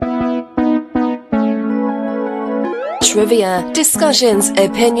trivia, discussions,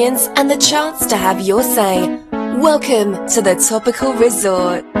 opinions, and the chance to have your say. Welcome to the Topical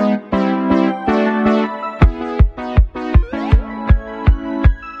Resort.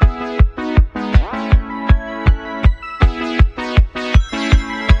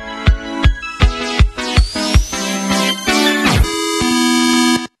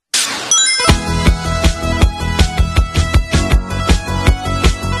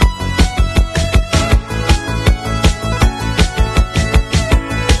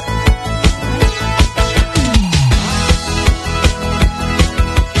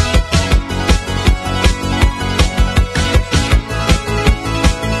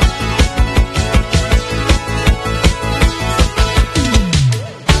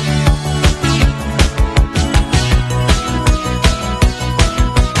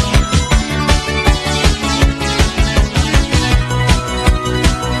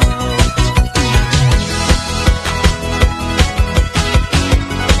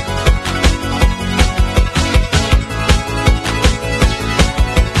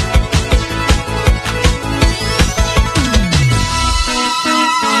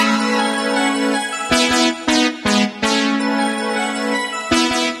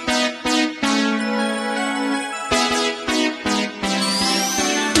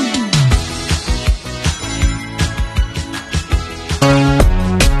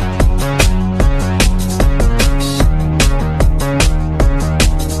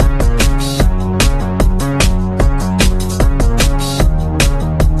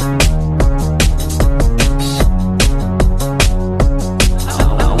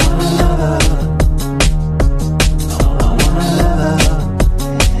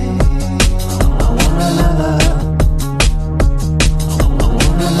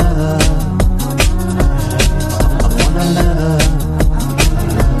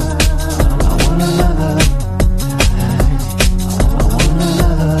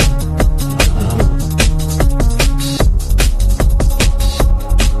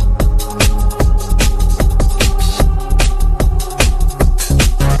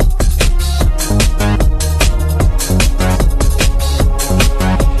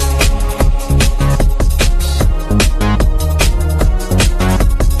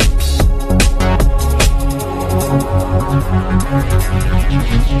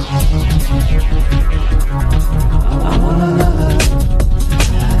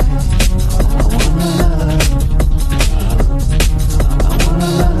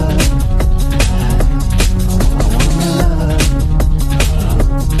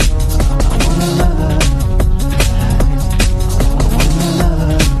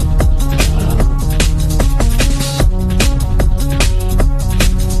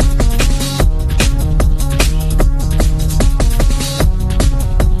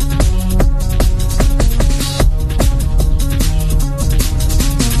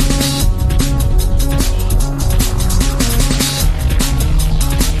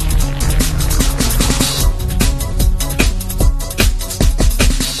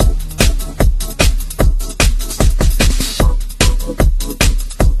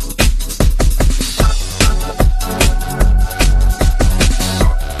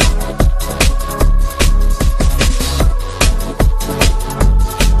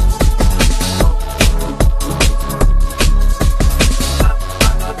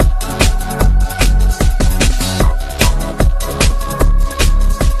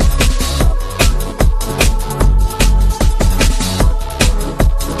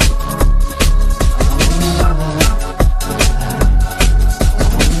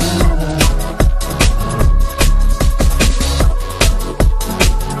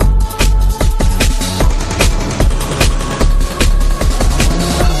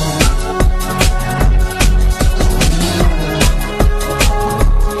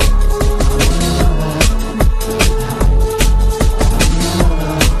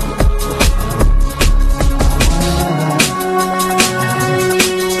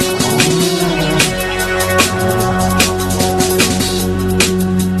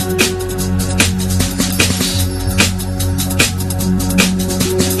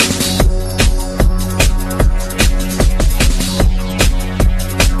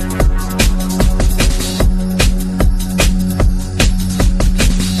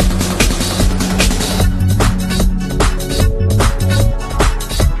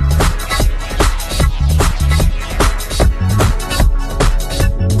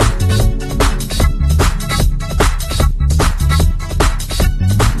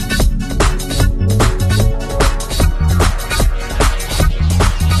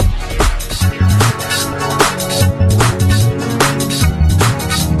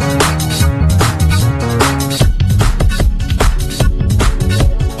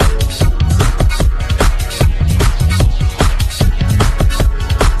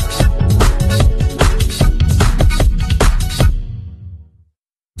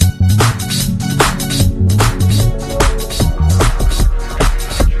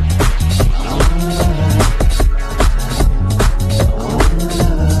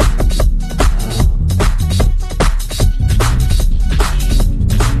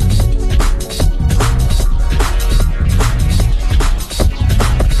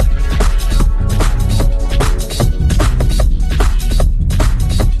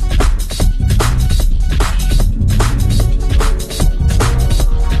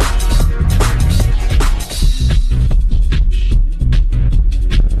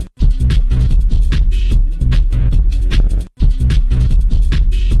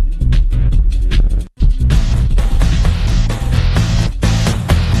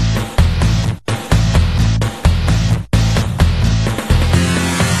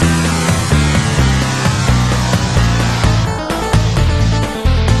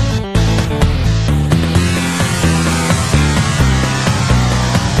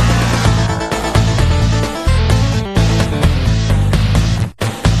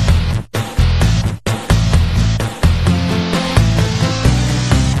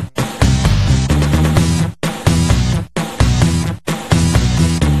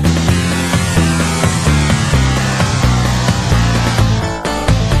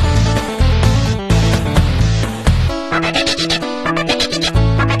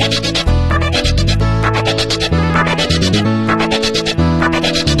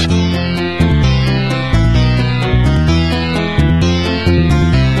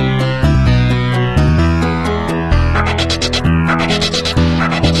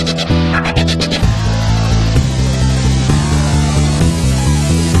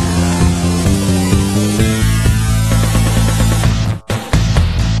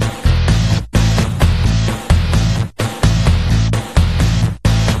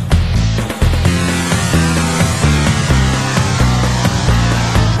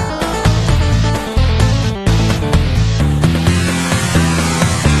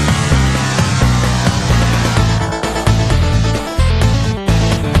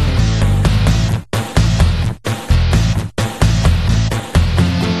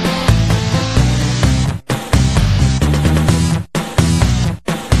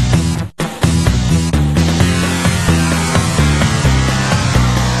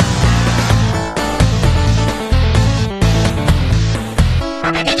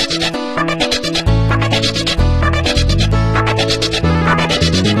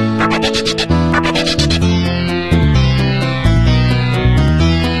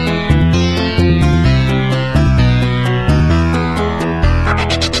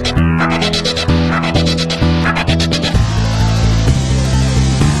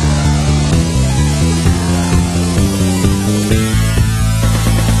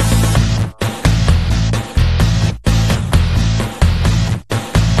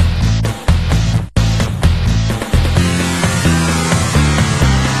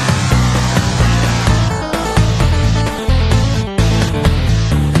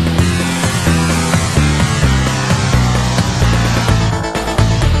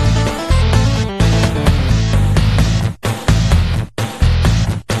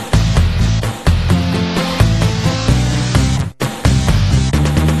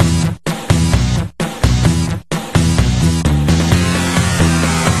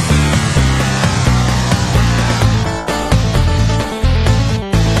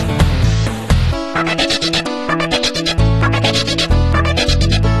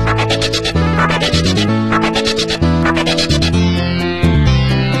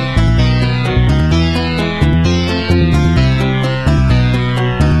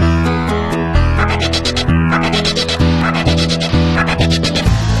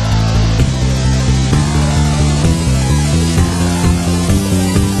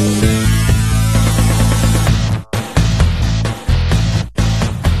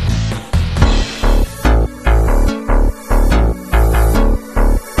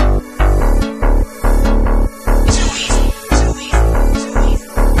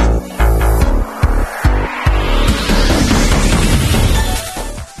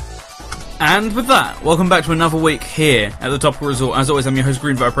 And with that, welcome back to another week here at the Topical Resort. As always, I'm your host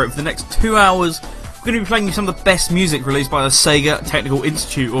Green Viper. For the next 2 hours, we're going to be playing you some of the best music released by the Sega Technical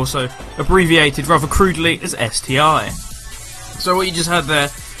Institute, also abbreviated rather crudely as STI. So what you just heard there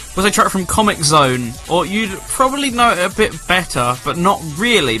was a track from Comix Zone, or you'd probably know it a bit better, but not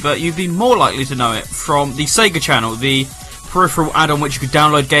really, but you'd be more likely to know it from the Sega Channel, the peripheral add-on which you could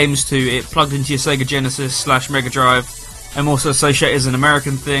download games to. It plugged into your Sega Genesis / Mega Drive, and also associated as an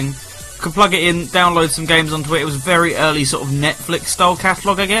American thing. Could plug it in, download some games onto it. It was a very early sort of Netflix style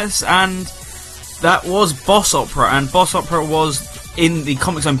catalogue, I guess, and that was Boss Opera, and Boss Opera was in the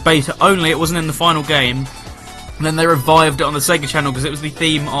Comix Zone beta only. It wasn't in the final game, and then they revived it on the Sega Channel because it was the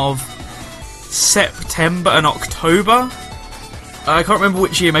theme of September and October. I can't remember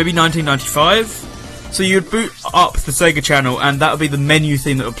which year, maybe 1995. So you'd boot up the Sega Channel, and that would be the menu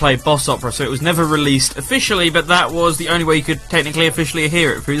theme that would play Boss Opera. So it was never released officially, but that was the only way you could technically officially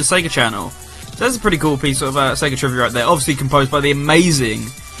hear it, through the Sega Channel. So that's a pretty cool piece of Sega trivia right there. Obviously composed by the amazing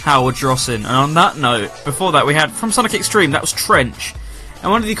Howard Drossin. And on that note, before that we had from Sonic X-treme, that was Trench.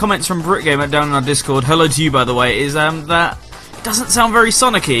 And one of the comments from BritGamer down in our Discord, hello to you by the way, is that it doesn't sound very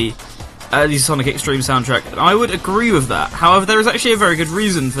Sonic-y. The Sonic X-treme soundtrack, and I would agree with that. However, there is actually a very good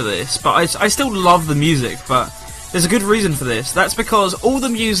reason for this, but I still love the music, but there's a good reason for this. That's because all the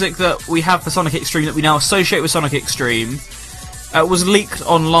music that we have for Sonic X-treme that we now associate with Sonic X-treme was leaked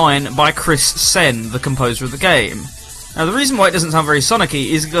online by Chris Sen, the composer of the game. Now, the reason why it doesn't sound very Sonic-y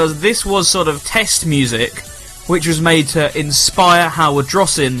is because this was sort of test music, which was made to inspire Howard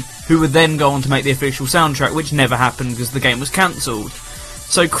Drossin, who would then go on to make the official soundtrack, which never happened because the game was cancelled.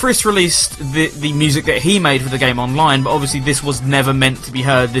 So Chris released the music that he made for the game online, but obviously this was never meant to be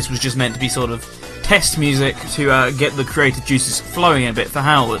heard. This was just meant to be sort of test music to get the creative juices flowing a bit for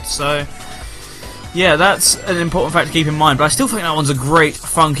Howard. So yeah, that's an important fact to keep in mind. But I still think that one's a great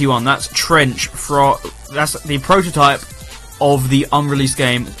funky one. That's Trench. That's the prototype of the unreleased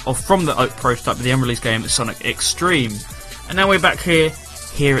game, or from the prototype of the unreleased game, Sonic X-treme. And now we're back here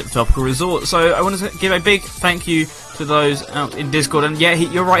at the Topical Resort. So I want to give a big thank you to those out in Discord, and yeah,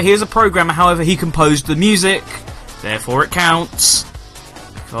 you're right, he is a programmer, however he composed the music, therefore it counts,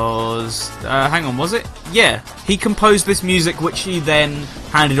 because, hang on, was it? Yeah, he composed this music which he then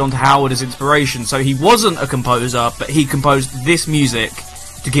handed on to Howard as inspiration, so he wasn't a composer, but he composed this music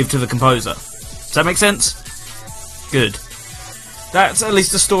to give to the composer. Does that make sense? Good. That's at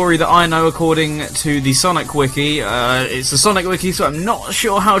least a story that I know according to the Sonic Wiki. It's a Sonic Wiki, so I'm not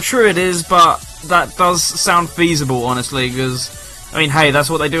sure how true it is, but that does sound feasible, honestly, because, I mean, hey, that's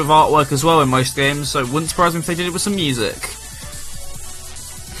what they do with artwork as well in most games, so it wouldn't surprise me if they did it with some music.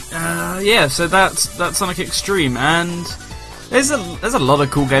 Yeah, so that's Sonic X-treme, and there's a lot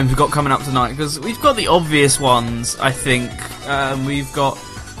of cool games we've got coming up tonight, because we've got the obvious ones, I think. We've got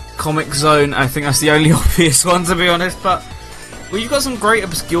Comix Zone, I think that's the only obvious one, to be honest, but we've got some great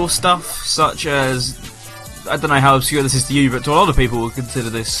obscure stuff, such as I don't know how obscure this is to you, but to a lot of people would consider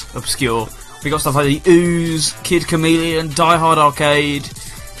this obscure. We got stuff like the Ooze, Kid Chameleon, Die Hard Arcade,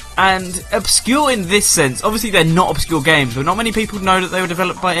 and obscure in this sense. Obviously they're not obscure games, but not many people know that they were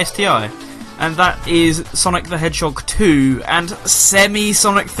developed by STI. And that is Sonic the Hedgehog 2 and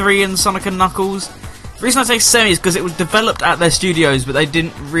semi-Sonic 3 and Sonic & Knuckles. The reason I say semi is because it was developed at their studios, but they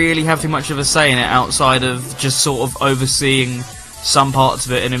didn't really have too much of a say in it outside of just sort of overseeing some parts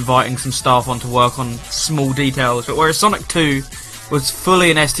of it and inviting some staff on to work on small details. But whereas Sonic 2 was fully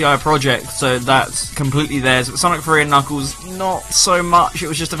an STI project, so that's completely theirs. But Sonic 3 and Knuckles, not so much. It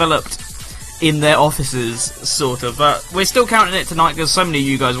was just developed in their offices, sort of. But we're still counting it tonight because so many of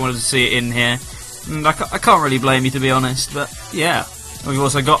you guys wanted to see it in here. And I can't really blame you, to be honest. But yeah, we've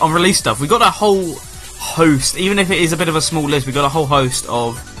also got unreleased stuff. We've got a whole host, even if it is a bit of a small list, we've got a whole host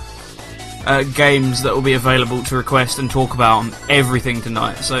of games that will be available to request and talk about on everything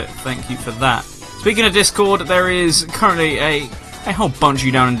tonight, so thank you for that. Speaking of Discord, there is currently a whole bunch of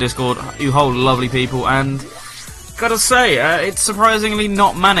you down in Discord, you whole lovely people, and gotta say, it's surprisingly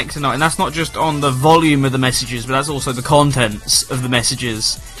not manic tonight, and that's not just on the volume of the messages, but that's also the contents of the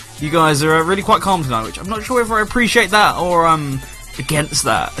messages. You guys are really quite calm tonight, which I'm not sure if I appreciate that or against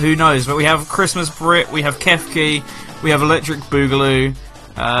that, who knows, but we have Christmas Brit, we have Kefki, we have Electric Boogaloo,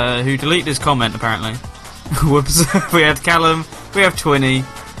 who deleted his comment apparently. Whoops. We had Callum, we have Twinny,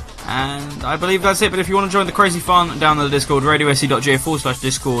 and I believe that's it. But if you want to join the crazy fun, down on the Discord,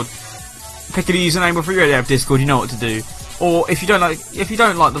 radiose.ga/Discord. Pick a username before you already have Discord, you know what to do. Or if you don't like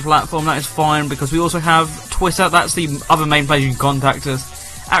the platform, that is fine, because we also have Twitter. That's the other main place you can contact us.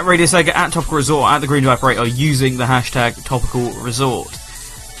 At Radio Sega, at Topical Resort, at the Green Vibrator, using the hashtag Topical Resort.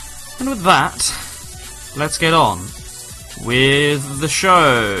 And with that, let's get on with the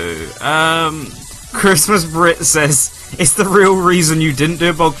show. Christmas Brit says, it's the real reason you didn't do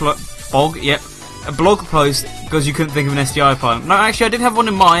a blog post because you couldn't think of an STI pilot. No, actually I did have one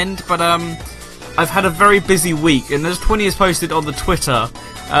in mind, but I've had a very busy week, and as Twinny has posted on the Twitter,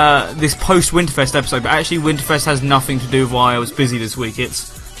 this post-Winterfest episode, but actually Winterfest has nothing to do with why I was busy this week. It's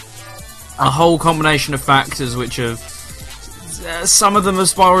a whole combination of factors which have some of them have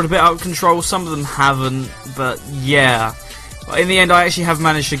spiraled a bit out of control, some of them haven't, but yeah. In the end, I actually have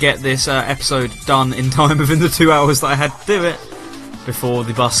managed to get this episode done in time within the 2 hours that I had to do it before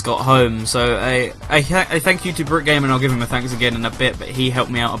the bus got home. So a thank you to Brick Game, and I'll give him a thanks again in a bit, but he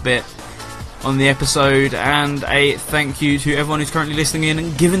helped me out a bit on the episode, and a thank you to everyone who's currently listening in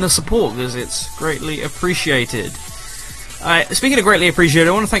and giving the support, because it's greatly appreciated. Speaking of greatly appreciated,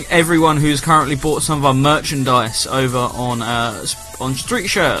 I want to thank everyone who's currently bought some of our merchandise over on Street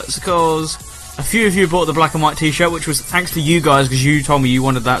Shirts, because a few of you bought the black and white t-shirt, which was thanks to you guys, because you told me you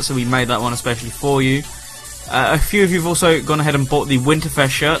wanted that, so we made that one especially for you. A few of you have also gone ahead and bought the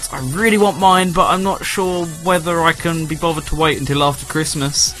Winterfest shirts. I really want mine, but I'm not sure whether I can be bothered to wait until after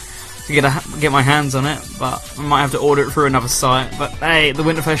Christmas to get my hands on it, but I might have to order it through another site. But hey, the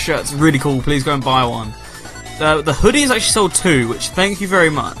Winterfest shirt's really cool, please go and buy one. The hoodie is actually sold too, which thank you very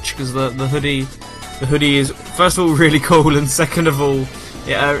much, because the hoodie is, first of all, really cool, and second of all,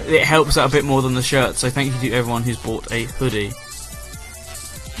 it helps out a bit more than the shirt, so thank you to everyone who's bought a hoodie.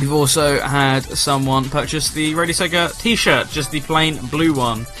 We've also had someone purchase the Radio Sega t-shirt, just the plain blue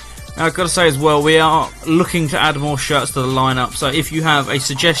one. Now, I've got to say as well, we are looking to add more shirts to the lineup, so if you have a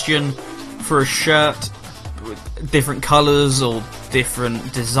suggestion for a shirt with different colours or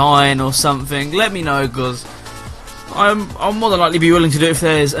different design or something, let me know, because I'll more than likely be willing to do it if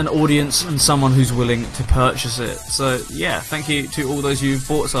there's an audience and someone who's willing to purchase it. So yeah, thank you to all those who've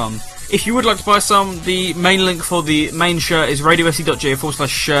bought some. If you would like to buy some, the main link for the main shirt is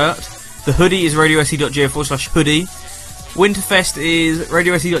radiose.ga/shirt. The hoodie is radiose.ga/hoodie. Winterfest is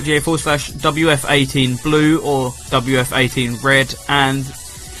radiose.ga/WF18 blue or WF18 red, and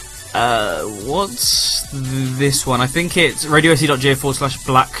what's this one? I think it's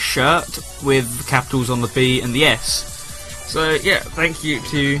radiose.ga/black shirt with capitals on the B and the S. So yeah, thank you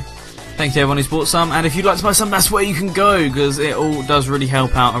to everyone who's bought some, and if you'd like to buy some, that's where you can go, because it all does really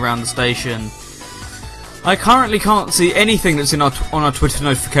help out around the station. I currently can't see anything that's on our Twitter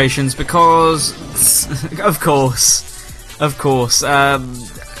notifications because, of course, OC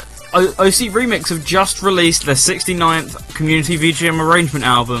Remix have just released their 69th Community VGM Arrangement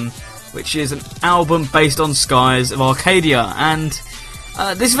album, which is an album based on Skies of Arcadia, and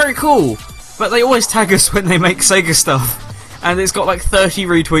this is very cool, but they always tag us when they make Sega stuff, and it's got like 30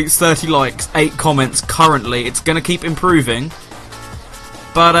 retweets, 30 likes, 8 comments currently. It's going to keep improving,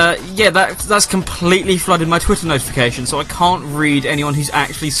 but yeah, that's completely flooded my Twitter notification, so I can't read anyone who's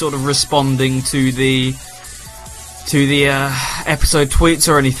actually sort of responding to the episode tweets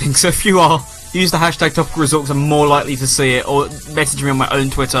or anything. So if you are use the hashtag Topical Resort because I'm more likely to see it, or message me on my own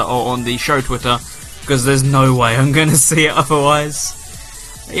Twitter or on the show Twitter, because there's no way I'm going to see it otherwise.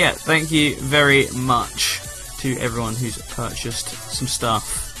 Yeah, thank you very much to everyone who's purchased some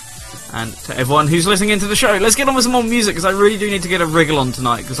stuff, and to everyone who's listening into the show. Let's get on with some more music, because I really do need to get a wriggle on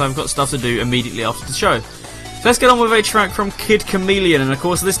tonight, because I've got stuff to do immediately after the show. So let's get on with a track from Kid Chameleon, and of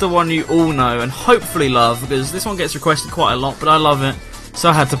course this is the one you all know and hopefully love, because this one gets requested quite a lot, but I love it, so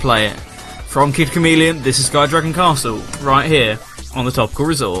I had to play it. From Kid Chameleon, this is Sky Dragon Castle, right here on the Topical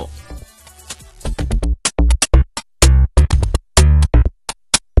Resort.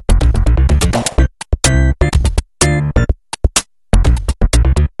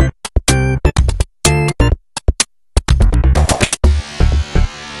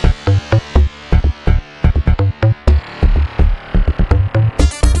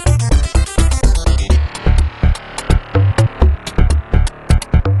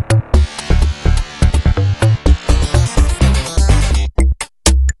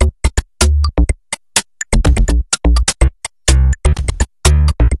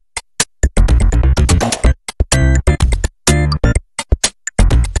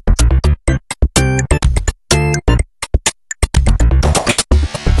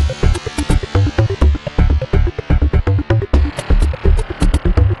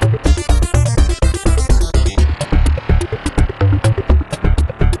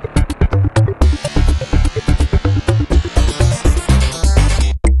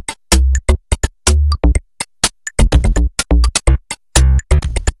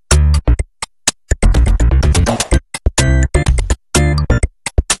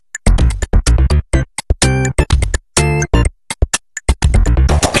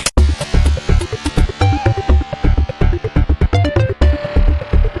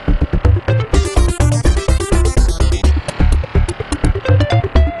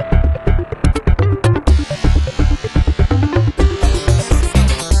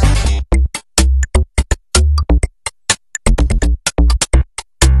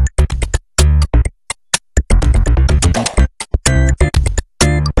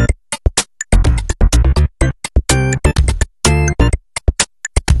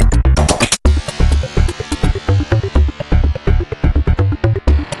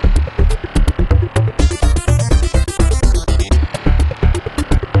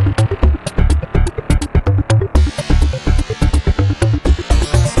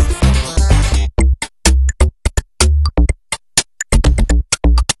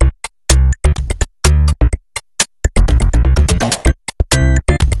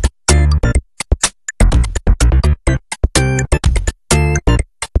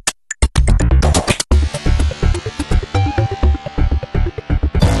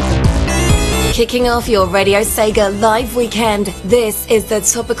 Kicking off your Radio Sega live weekend, this is the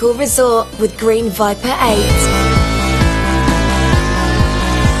Topical Resort with Green Viper 8.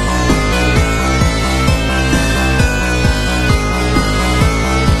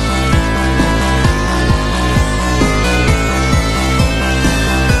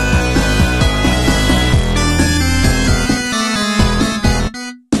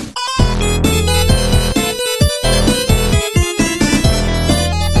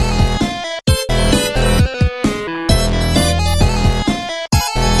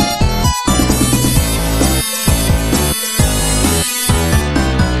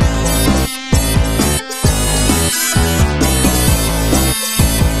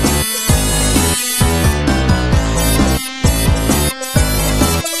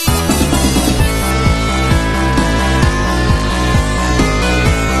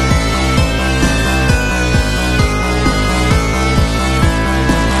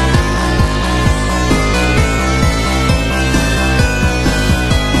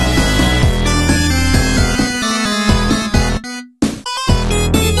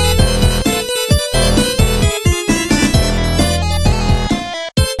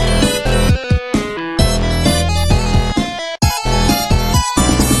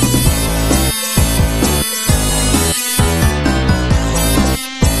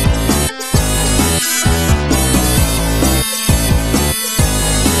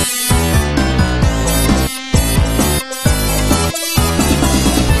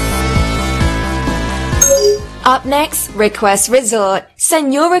 Up next, Request Resort.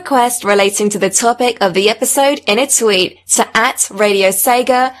 Send your request relating to the topic of the episode in a tweet to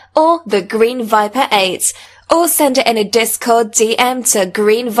 @RadioSega or the Green Viper 8. Or send it in a Discord DM to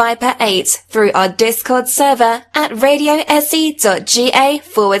Green Viper 8 through our Discord server at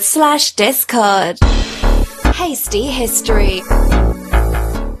radiose.ga/Discord. Hasty History.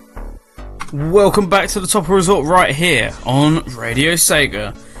 Welcome back to the Topical Resort right here on Radio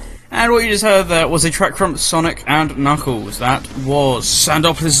Sega. And what you just heard there was a track from Sonic and Knuckles. That was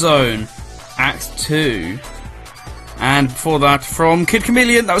Sandopolis Zone, Act 2. And before that, from Kid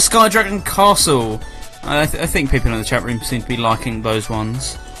Chameleon, that was Sky Dragon Castle. I think people in the chat room seem to be liking those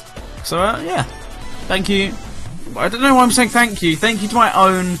ones. So, yeah. Thank you. I don't know why I'm saying thank you. Thank you to my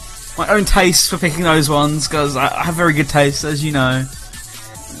own taste for picking those ones, because I have very good taste, as you know.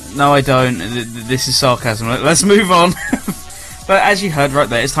 No, I don't. This is sarcasm. Let's move on. But as you heard right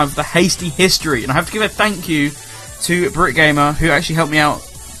there, it's time for the hasty history, and I have to give a thank you to BritGamer, who actually helped me out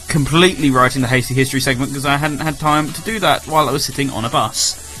completely writing the hasty history segment, because I hadn't had time to do that while I was sitting on a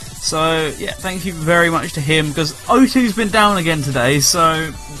bus. So yeah, thank you very much to him, because O2's been down again today.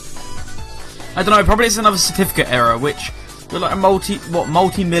 So I don't know. Probably it's another certificate error, which we're like a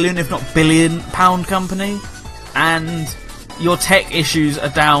multi-million, if not billion-pound company, and your tech issues are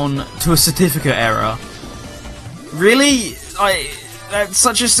down to a certificate error. Really? That's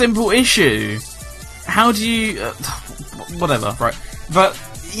such a simple issue. How do you... whatever, right. But,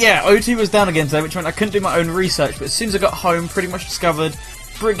 yeah, O2 was down again today, which meant I couldn't do my own research, but as soon as I got home, pretty much discovered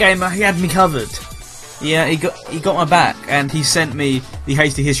BritGamer, he had me covered. Yeah, he got my back, and he sent me the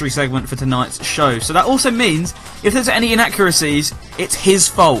Hasty History segment for tonight's show. So that also means, if there's any inaccuracies, it's his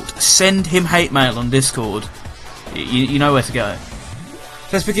fault. Send him hate mail on Discord. You know where to go.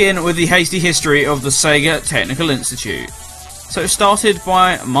 Let's begin with the hasty history of the Sega Technical Institute. So it started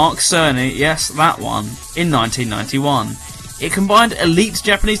by Mark Cerny, yes, that one, in 1991. It combined elite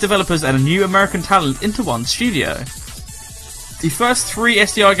Japanese developers and a new American talent into one studio. The first 3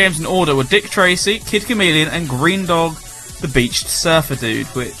 SDI games in order were Dick Tracy, Kid Chameleon, and Green Dog, the Beached Surfer Dude,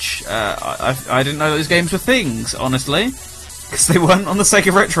 which I didn't know those games were things, honestly, because they weren't on the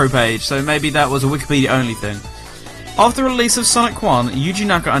Sega Retro page, so maybe that was a Wikipedia only thing. After the release of Sonic 1, Yuji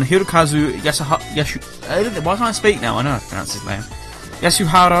Naka and Hirokazu why can't I speak now? I know how to pronounce his name.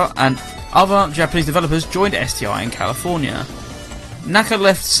 Yasuhara and other Japanese developers joined STI in California. Naka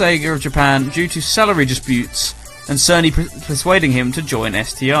left Sega of Japan due to salary disputes, and Cerny persuading him to join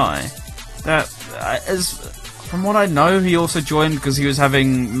STI. From what I know, he also joined because he was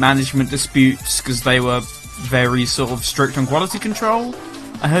having management disputes because they were very sort of strict on quality control.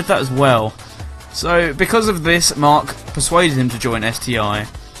 I heard that as well. So, because of this, Mark persuaded him to join STI,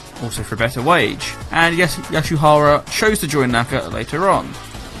 also for a better wage, and Yasuhara chose to join Naka later on.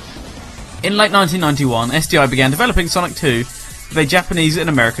 In late 1991, STI began developing Sonic 2 with a Japanese and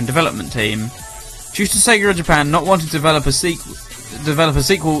American development team. Due to Sega of Japan not wanting to develop a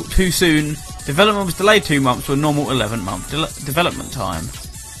sequel too soon, development was delayed 2 months to a normal 11-month development time.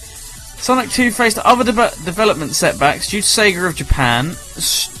 Sonic 2 faced other development setbacks due to Sega of Japan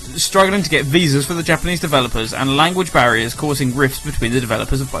struggling to get visas for the Japanese developers and language barriers causing rifts between the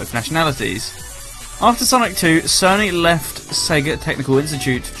developers of both nationalities. After Sonic 2, Cerny left Sega Technical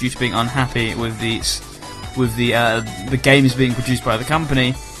Institute due to being unhappy with the games being produced by the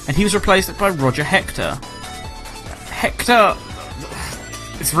company, and he was replaced by Roger Hector. Hector...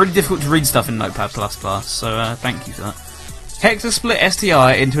 It's really difficult to read stuff in Notepad++, so thank you for that. Hector split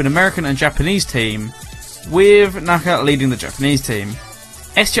STI into an American and Japanese team, with Naka leading the Japanese team.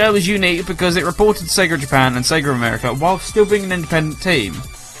 STI was unique because it reported Sega Japan and Sega America while still being an independent team.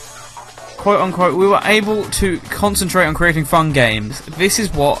 Quote unquote, we were able to concentrate on creating fun games. This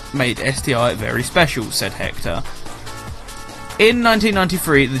is what made STI very special, said Hector. In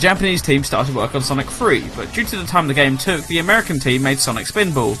 1993, the Japanese team started work on Sonic 3, but due to the time the game took, the American team made Sonic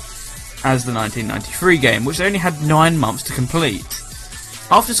Spinball as the 1993 game, which they only had 9 months to complete.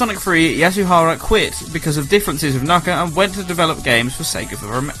 After Sonic 3, Yasuhara quit because of differences with Naka and went to develop games for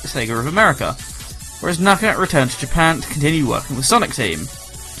Sega of America, whereas Naka returned to Japan to continue working with Sonic Team.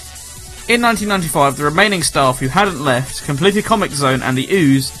 In 1995, the remaining staff who hadn't left completed Comix Zone and the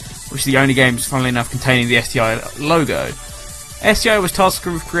Ooze, which are the only games, funnily enough, containing the STI logo. STI was tasked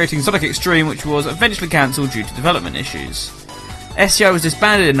with creating Sonic X-treme, which was eventually cancelled due to development issues. STI was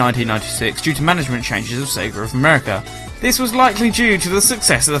disbanded in 1996 due to management changes of Sega of America. This was likely due to the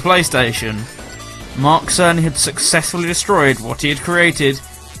success of the PlayStation. Mark Cerny had successfully destroyed what he had created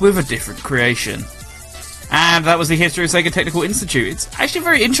with a different creation. And that was the history of Sega Technical Institute. It's actually a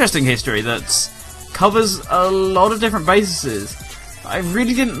very interesting history that covers a lot of different bases. I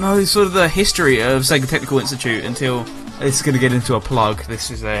really didn't know sort of the history of Sega Technical Institute until... This is going to get into a plug.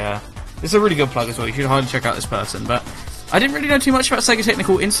 This is a really good plug as well. You should highly check out this person. But I didn't really know too much about Sega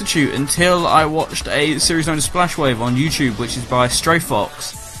Technical Institute until I watched a series known as Splashwave on YouTube, which is by Stray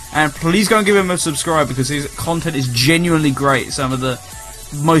Fox. And please go and give him a subscribe because his content is genuinely great. Some of the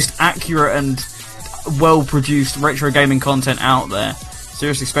most accurate and well-produced retro gaming content out there.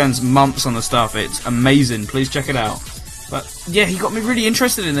 Seriously spends months on the stuff. It's amazing. Please check it out. But yeah, he got me really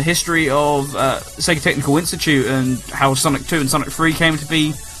interested in the history of Sega Technical Institute and how Sonic 2 and Sonic 3 came to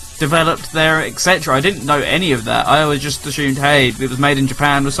be developed there, etc. I didn't know any of that. I always just assumed, hey, it was made in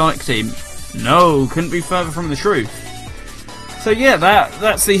Japan with Sonic Team. No, couldn't be further from the truth. So yeah,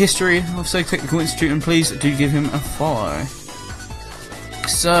 that's the history of Sega Technical Institute, and please do give him a follow.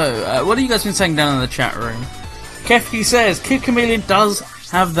 So, what have you guys been saying down in the chat room? Kefki says, Kid Chameleon does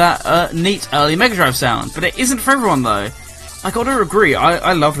have that neat early Mega Drive sound, but it isn't for everyone though. I gotta agree,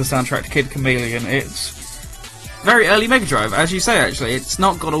 I love the soundtrack to Kid Chameleon. It's very early Mega Drive, as you say actually. It's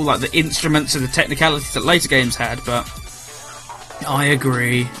not got all like the instruments and the technicalities that later games had, but I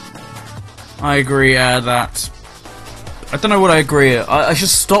agree. That... I don't know what I agree. I should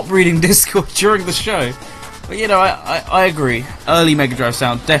stop reading Discord during the show. But you know, I agree. Early Mega Drive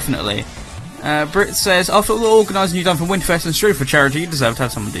sound, definitely. Brit says, after all the organising you've done for Winterfest and Street for charity, you deserve to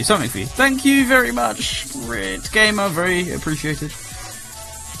have someone do something for you. Thank you very much, Brit Gamer, very appreciated.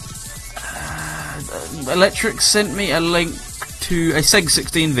 Electric sent me a link to a Sega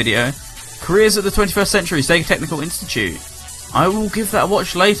 16 video. Careers at the 21st Century, Sega Technical Institute. I will give that a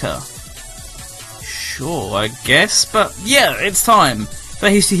watch later. Sure, I guess, but yeah, it's time for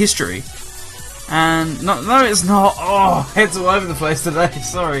history. And no, it's not. Oh, heads all over the place today.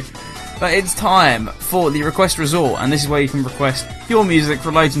 Sorry. But it's time for the request resort, and this is where you can request your music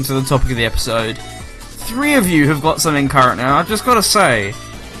relating to the topic of the episode. 3 of you have got something current now. I've just got to say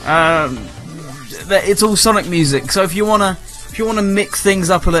that it's all Sonic music. So if you wanna mix things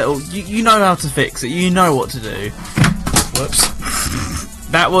up a little, you know how to fix it. You know what to do. Whoops.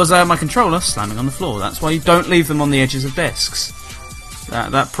 That was my controller slamming on the floor. That's why you don't leave them on the edges of desks.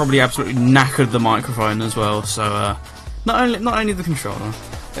 That probably absolutely knackered the microphone as well. So not only the controller.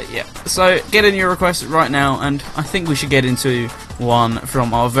 But yeah, so get in your request right now, and I think we should get into one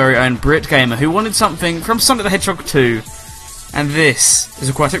from our very own Brit Gamer, who wanted something from Sonic the Hedgehog 2, and this is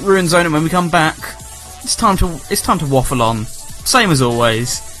Aquatic Ruin Zone. And when we come back, it's time to waffle on, same as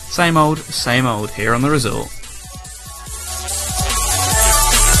always, same old here on the resort.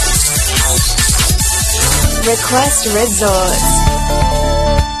 Request Resort.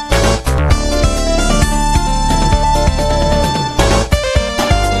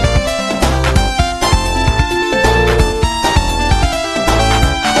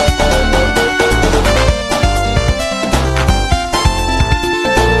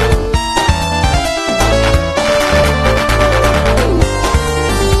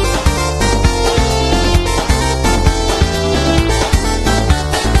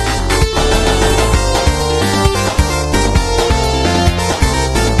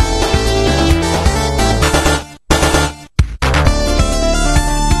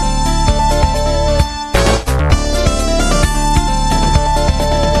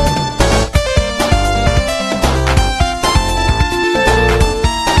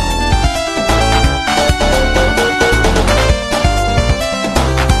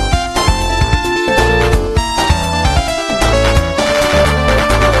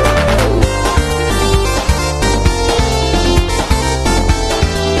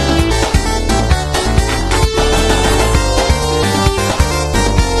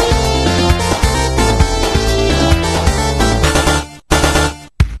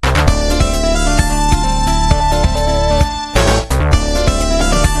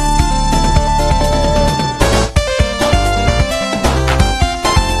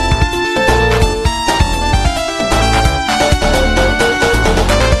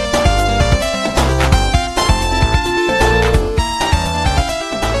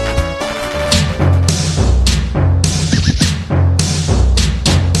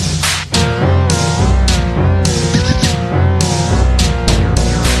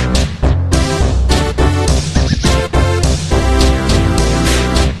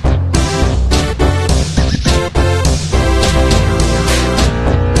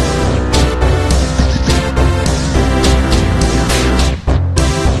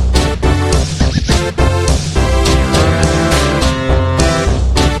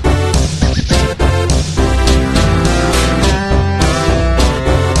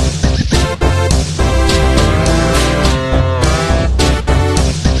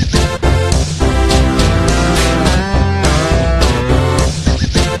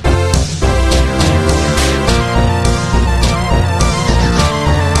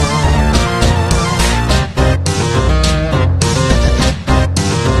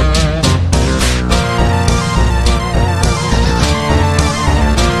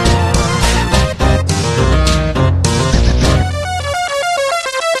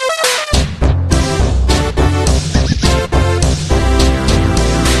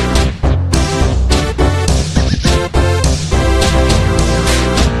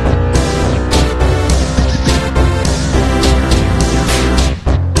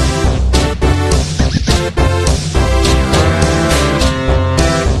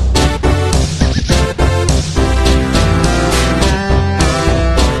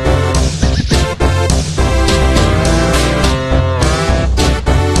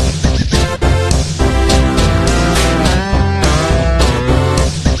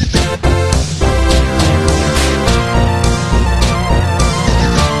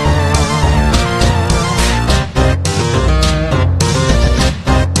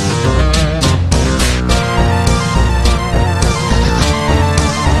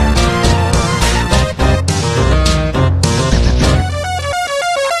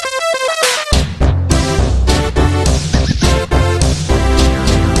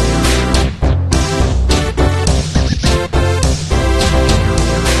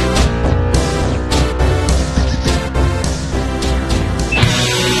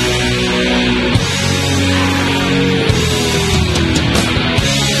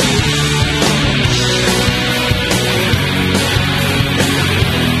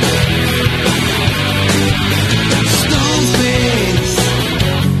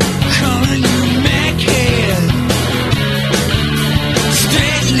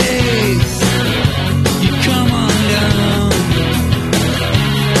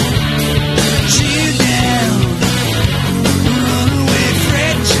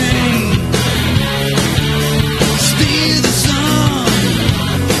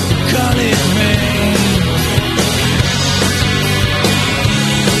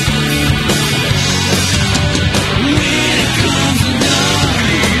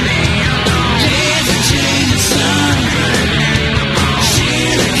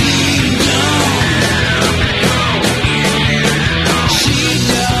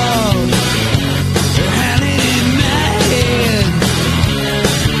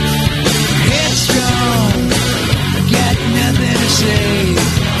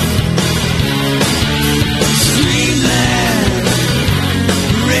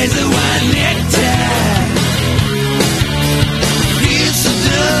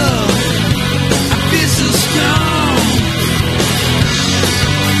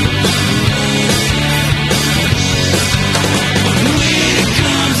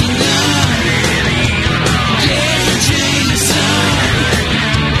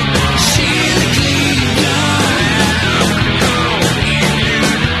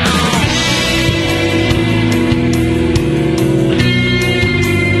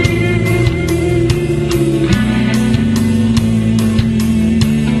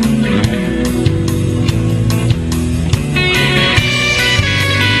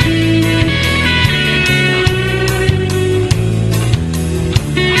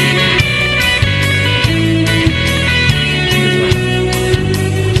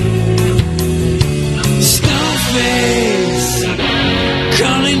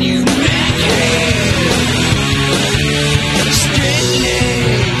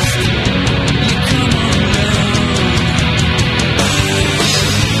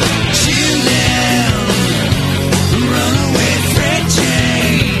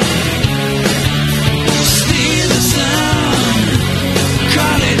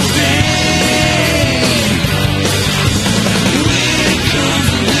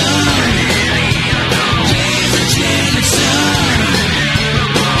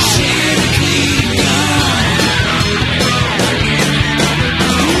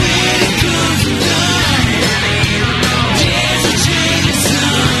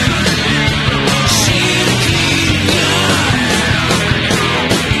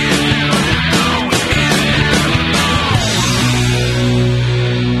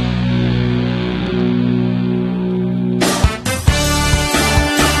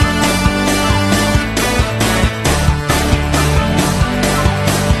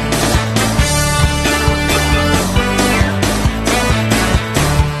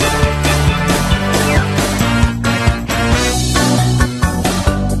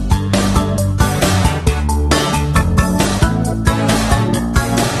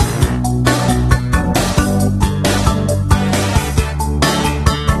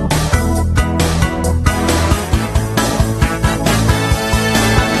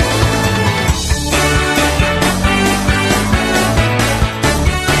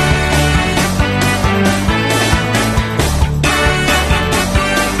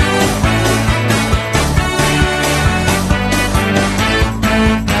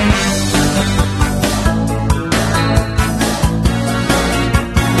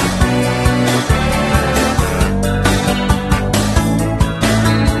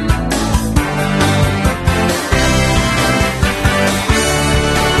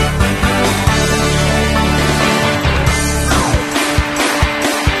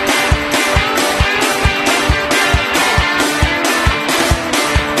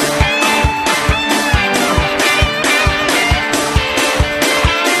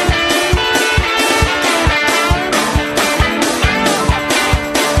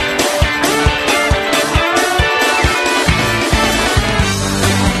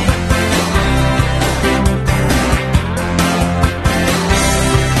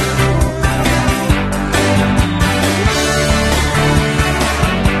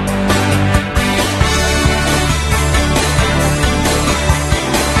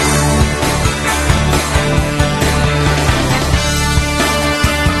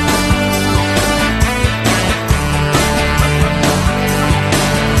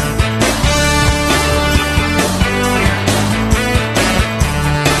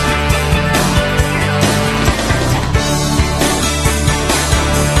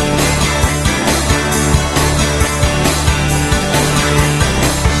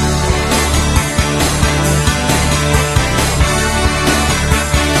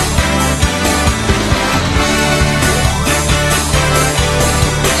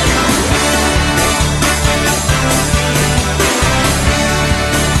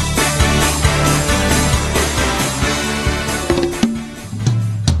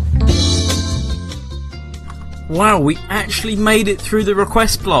 Wow, we actually made it through the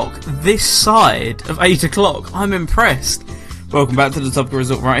request block this side of 8 o'clock. I'm impressed. Welcome back to the Topical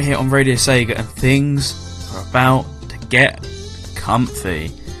Resort right here on Radio Sega, and things are about to get comfy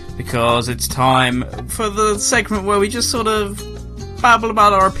because it's time for the segment where we just sort of babble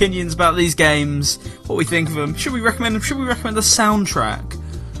about our opinions about these games, what we think of them. Should we recommend them? Should we recommend the soundtrack?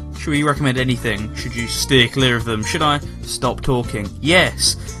 Should we recommend anything? Should you steer clear of them? Should I stop talking?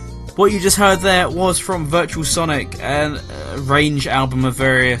 Yes. What you just heard there was from Virtual Sonic, a range album of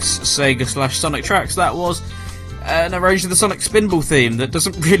various Sega/Sonic tracks. That was an arranged of the Sonic Spinball theme that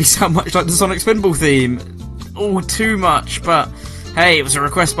doesn't really sound much like the Sonic Spinball theme. Oh, too much, but hey, it was a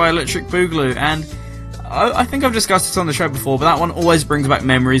request by Electric Boogaloo, and I think I've discussed this on the show before, but that one always brings back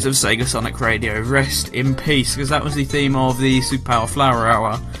memories of Sega Sonic Radio. Rest in peace, because that was the theme of the Superpower Flower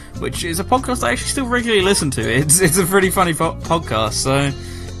Hour, which is a podcast I actually still regularly listen to. It's a pretty funny podcast, so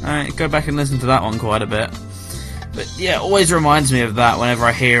go back and listen to that one quite a bit. But yeah, it always reminds me of that whenever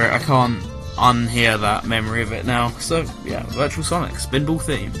I hear it. I can't unhear that memory of it now. So yeah, Virtual Sonic, Spinball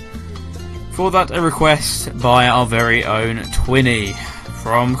theme. For that, a request by our very own Twinny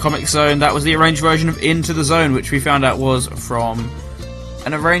from Comic Zone. That was the arranged version of Into the Zone, which we found out was from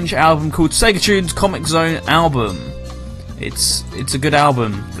an arranged album called Sega Tunes Comic Zone Album. It's a good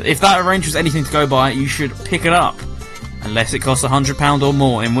album. If that arranged was anything to go by, you should pick it up. Unless it costs £100 or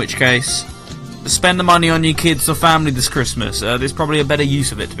more, in which case, spend the money on your kids or family this Christmas. There's probably a better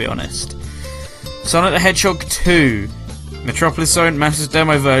use of it, to be honest. Sonic the Hedgehog 2, Metropolis Zone Master's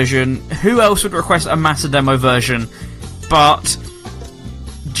Demo version. Who else would request a Master Demo version but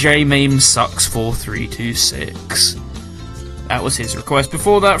J-Meme Sucks 4326? That was his request.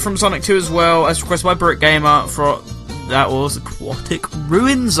 Before that, from Sonic 2 as well, as requested by Brick Gamer, that was Aquatic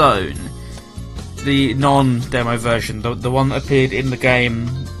Ruin Zone. The non-demo version, the one that appeared in the game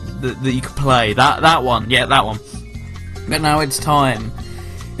that you could play. That one, yeah, that one. But now it's time.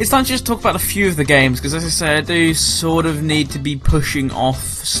 It's time to just talk about a few of the games, because as I say, I do sort of need to be pushing off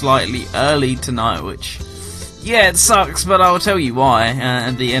slightly early tonight, which, yeah, it sucks, but I'll tell you why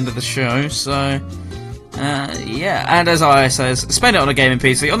at the end of the show, so, yeah. And as I says, spend it on a gaming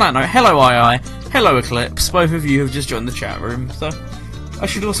PC. On that note, hello II, hello Eclipse, both of you have just joined the chat room, so I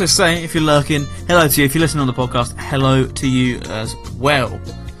should also say, if you're lurking, hello to you. If you're listening on the podcast, hello to you as well.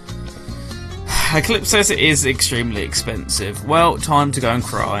 Eclipse says it is extremely expensive. Well, time to go and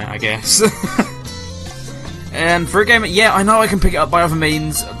cry, I guess. And for a game, yeah, I know I can pick it up by other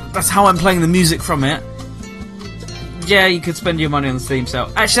means. That's how I'm playing the music from it. Yeah, you could spend your money on the Steam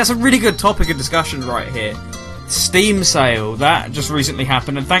sale. Actually, that's a really good topic of discussion right here. Steam sale, that just recently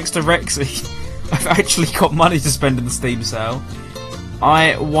happened, and thanks to Rexy, I've actually got money to spend in the Steam sale.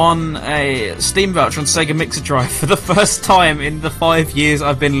 I won a Steam voucher on Sega Mixer Drive for the first time in the 5 years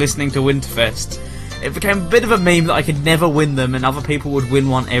I've been listening to Winterfest. It became a bit of a meme that I could never win them and other people would win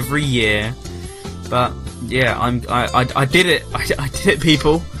one every year. But yeah, I did it. I did it,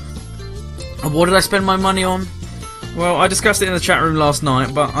 people. And what did I spend my money on? Well, I discussed it in the chat room last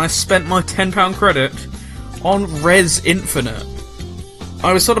night, but I spent my £10 credit on Res Infinite.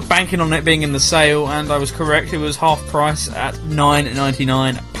 I was sort of banking on it being in the sale, and I was correct. It was half price at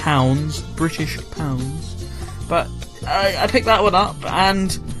 £9.99, British pounds. But I picked that one up,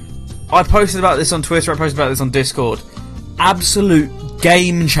 and I posted about this on Twitter, I posted about this on Discord. Absolute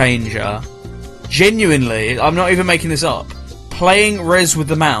game changer. Genuinely, I'm not even making this up. Playing Res with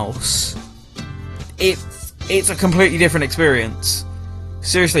the mouse, it's a completely different experience.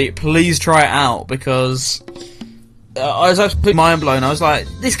 Seriously, please try it out, because I was absolutely mind blown. I was like,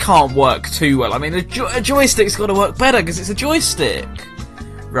 this can't work too well. I mean, a joystick's got to work better because it's a joystick,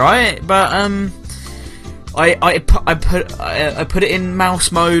 right? But I put it in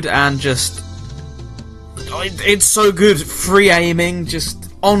mouse mode and just it's so good. Free aiming,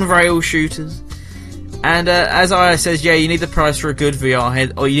 just on rail shooters. And as I says, yeah, you need the price for a good VR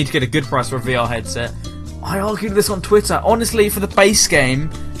head, or you need to get a good price for a VR headset. I argued this on Twitter. Honestly, for the base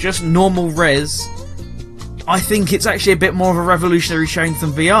game, just normal Res, I think it's actually a bit more of a revolutionary change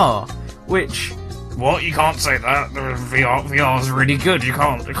than VR. Which, what? You can't say that. VR is really good. You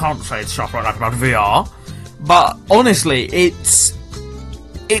can't say stuff like that about VR. But honestly, it's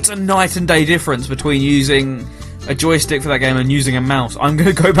a night and day difference between using a joystick for that game and using a mouse. I'm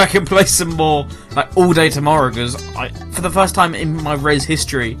going to go back and play some more, like, all day tomorrow, because for the first time in my Res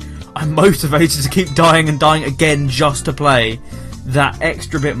history, I'm motivated to keep dying and dying again just to play that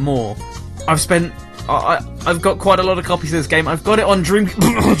extra bit more. I've got quite a lot of copies of this game. I've got it on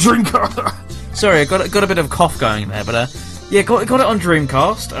Dreamcast. Sorry, I got a bit of a cough going there, but yeah, got it on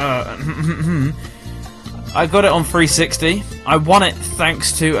Dreamcast. I got it on 360. I won it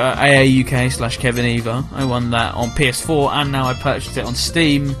thanks to AAUK/Kevin Eva. I won that on PS4, and now I purchased it on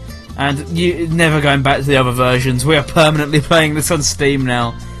Steam. And you never going back to the other versions. We are permanently playing this on Steam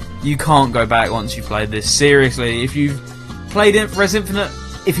now. You can't go back once you've played this. Seriously, if you've played Res Infinite,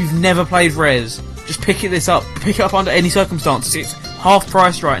 if you've never played Res, just pick this up. Pick it up under any circumstances. It's half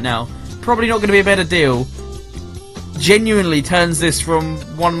price right now. Probably not going to be a better deal. Genuinely turns this from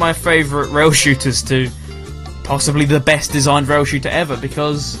one of my favourite rail shooters to possibly the best designed rail shooter ever,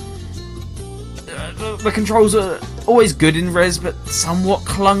 because the controls are always good in Res, but somewhat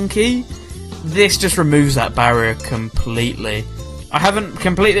clunky. This just removes that barrier completely. I haven't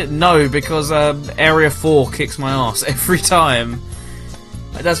completed it, no, because Area 4 kicks my ass every time.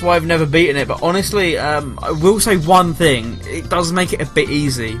 That's why I've never beaten it, but honestly, I will say one thing. It does make it a bit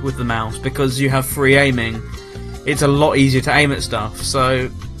easy with the mouse, because you have free aiming. It's a lot easier to aim at stuff, so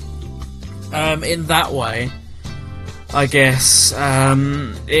in that way, I guess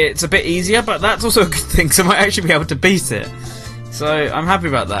it's a bit easier, but that's also a good thing, so I might actually be able to beat it. So I'm happy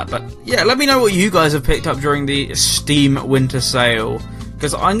about that. But yeah, let me know what you guys have picked up during the Steam Winter Sale,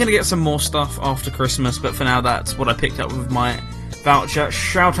 because I'm going to get some more stuff after Christmas, but for now that's what I picked up with my voucher.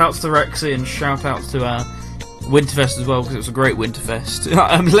 Shout outs to Rexy and shout outs to Winterfest as well, because it was a great Winterfest.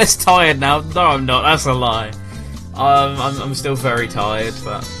 I'm less tired now. No, I'm not. That's a lie. I'm still very tired,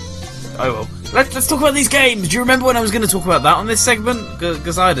 but oh well. Let's talk about these games. Do you remember when I was going to talk about that on this segment?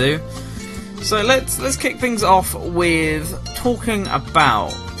 Because I do. So let's kick things off with talking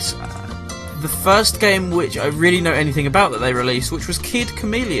about the first game which I really know anything about that they released, which was Kid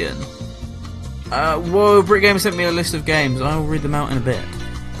Chameleon. Whoa, Brick Gamer sent me a list of games. I'll read them out in a bit.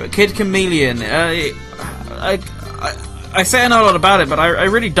 But Kid Chameleon, I say I know a lot about it, but I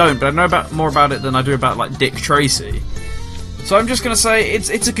really don't. But I know more about it than I do about like Dick Tracy. So I'm just gonna say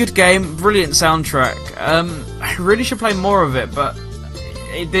it's a good game, brilliant soundtrack. I really should play more of it, but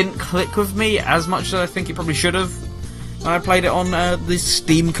it didn't click with me as much as I think it probably should have. I played it on the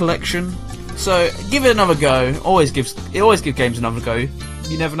Steam collection. So give it another go. Always give games another go.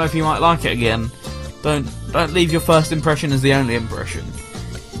 You never know if you might like it again. Don't leave your first impression as the only impression.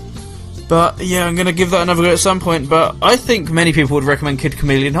 But yeah, I'm going to give that another go at some point, but I think many people would recommend Kid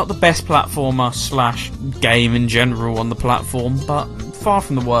Chameleon. Not the best platformer / game in general on the platform, but far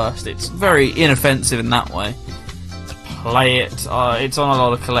from the worst. It's very inoffensive in that way. Play it. It's on a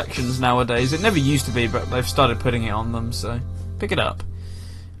lot of collections nowadays. It never used to be, but they've started putting it on them, so pick it up.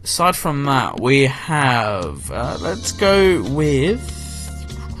 Aside from that, we have... let's go with...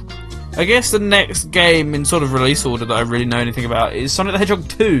 I guess the next game in sort of release order that I really know anything about is Sonic the Hedgehog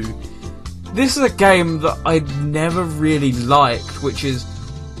 2. This is a game that I'd never really liked, which is...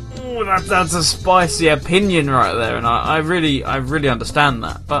 Ooh, that's a spicy opinion right there, and I really understand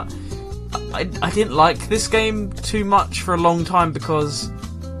that. But I didn't like this game too much for a long time, because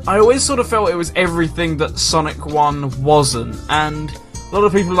I always sort of felt it was everything that Sonic 1 wasn't. And a lot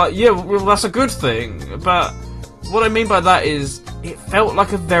of people are like, yeah, well, that's a good thing. But what I mean by that is, it felt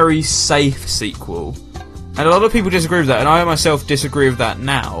like a very safe sequel. And a lot of people disagree with that, and I myself disagree with that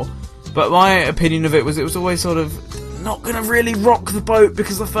now. But my opinion of it was always sort of not going to really rock the boat,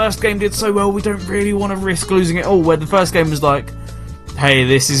 because the first game did so well, we don't really want to risk losing it all. Where the first game was like, hey,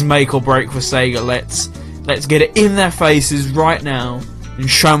 this is make or break for Sega, let's get it in their faces right now and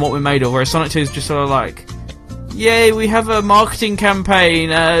show them what we're made of. Whereas Sonic 2 is just sort of like, yay, we have a marketing campaign,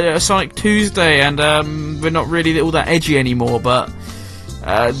 Sonic Tuesday, and we're not really all that edgy anymore, but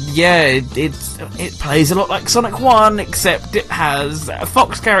yeah, it plays a lot like Sonic 1, except it has a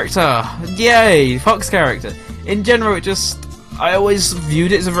Fox character. Yay, Fox character. In general, I always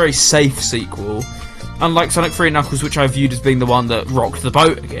viewed it as a very safe sequel. Unlike Sonic 3 and Knuckles, which I viewed as being the one that rocked the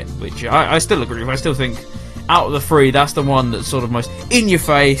boat again, which I still agree with. I still think, out of the three, that's the one that's sort of most in your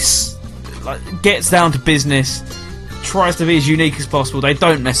face, like, gets down to business, tries to be as unique as possible. They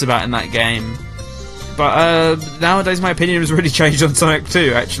don't mess about in that game. But nowadays my opinion has really changed on Sonic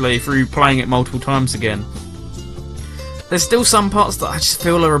 2, actually, through playing it multiple times again. There's still some parts that I just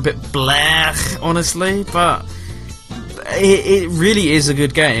feel are a bit bleh, honestly, but it really is a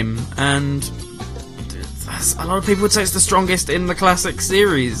good game, and a lot of people would say it's the strongest in the classic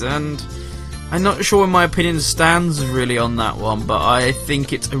series, and I'm not sure where my opinion stands really on that one, but I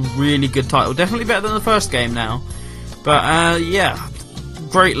think it's a really good title. Definitely better than the first game now. But yeah,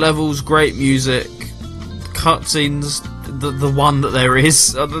 great levels, great music, cutscenes, the one that there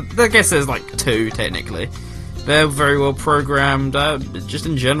is. I guess there's like two, technically. They're very well programmed, just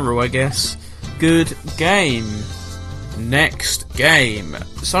in general, I guess. Good game. Next game.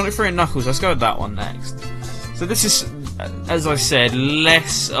 Sonic 3 and Knuckles, let's go with that one next. So this is as I said,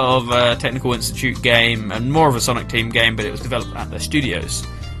 less of a Technical Institute game and more of a Sonic Team game, but it was developed at their studios.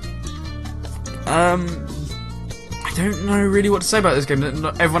 I don't know really what to say about this game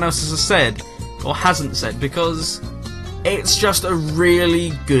that everyone else has said, or hasn't said, because it's just a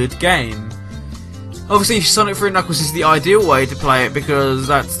really good game. Obviously, Sonic 3 Knuckles is the ideal way to play it because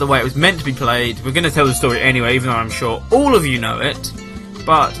that's the way it was meant to be played. We're going to tell the story anyway, even though I'm sure all of you know it.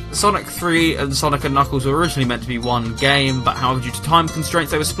 But Sonic 3 and Sonic and Knuckles were originally meant to be one game, but however, due to time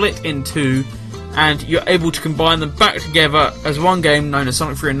constraints, they were split in two, and you're able to combine them back together as one game known as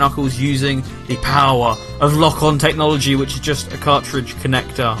Sonic 3 and Knuckles using the power of lock-on technology, which is just a cartridge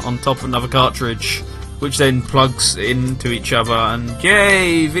connector on top of another cartridge, which then plugs into each other, and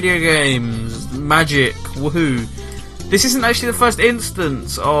yay, video games, magic, woohoo. This isn't actually the first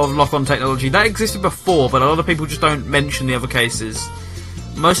instance of lock-on technology. That existed before, but a lot of people just don't mention the other cases.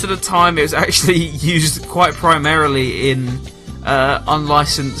 Most of the time it was actually used quite primarily in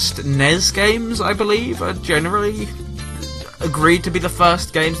unlicensed NES games, I believe, are generally agreed to be the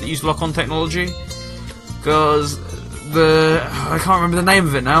first games that use lock-on technology. Because I can't remember the name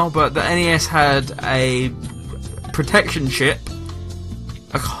of it now, but the NES had a protection chip.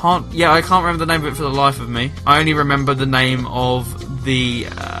 I can't remember the name of it for the life of me. I only remember the name of the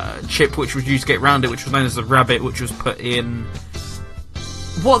chip which was used to get around it, which was known as the Rabbit, which was put in...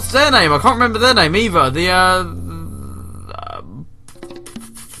 What's their name? I can't remember their name either.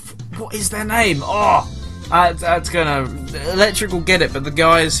 What is their name? Oh! That's gonna... Electric will get it, but the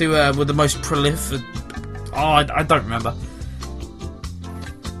guys who were the most prolific... Oh, I don't remember.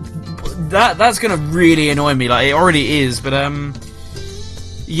 That's gonna really annoy me, like, it already is, but,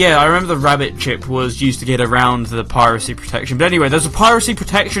 yeah, I remember the Rabbit chip was used to get around the piracy protection. But anyway, there's a piracy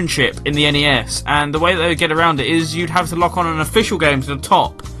protection chip in the NES, and the way that they would get around it is you'd have to lock on an official game to the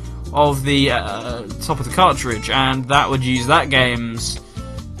top of the cartridge, and that would use that game's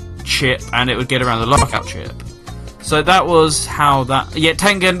chip, and it would get around the lockout chip. So that was how that... Yeah,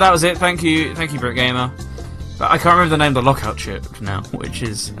 Tengen, that was it. Thank you, Brit Gamer. But I can't remember the name of the lockout chip now, which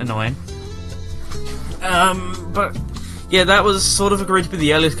is annoying. But... yeah, that was sort of agreed to be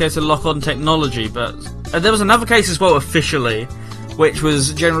the earliest case of lock-on technology, but there was another case as well officially, which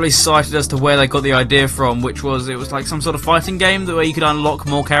was generally cited as to where they got the idea from, which was it was like some sort of fighting game where you could unlock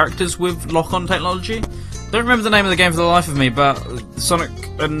more characters with lock-on technology. Don't remember the name of the game for the life of me, but Sonic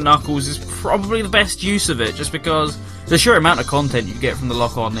and Knuckles is probably the best use of it, just because the sheer amount of content you get from the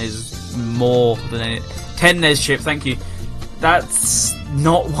lock-on is more than it. 10 NES chip, thank you. That's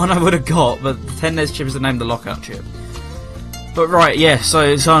not one I would have got, but the 10 NES chip is the name of the lockout chip. But right, yeah,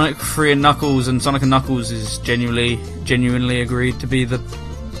 so Sonic 3 and Knuckles and Sonic and Knuckles is genuinely agreed to be the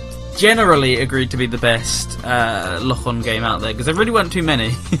best lock-on game out there, because there really weren't too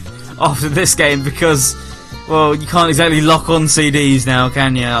many after this game, because, well, you can't exactly lock on CDs now,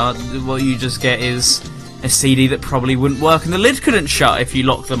 can you? What you just get is a CD that probably wouldn't work, and the lid couldn't shut if you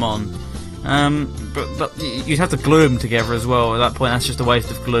locked them on. But you'd have to glue them together as well. At that point, that's just a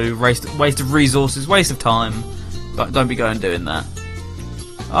waste of glue, waste of resources, waste of time. But don't be going doing that.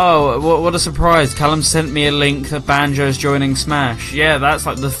 Oh, what a surprise. Callum sent me a link that Banjo's joining Smash. Yeah, that's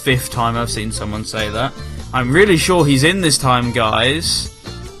like the 5th time I've seen someone say that. I'm really sure he's in this time, guys.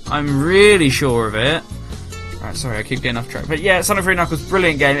 I'm really sure of it. Right, sorry, I keep getting off track. But yeah, Sonic 3 Knuckles,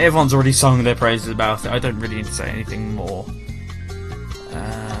 brilliant game. Everyone's already sung their praises about it. I don't really need to say anything more.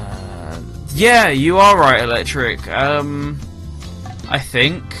 Yeah, you are right, Electric. I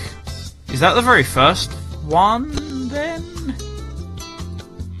think... Is that the very first one, then?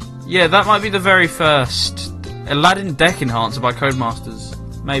 Yeah, that might be the very first. Aladdin Deck Enhancer by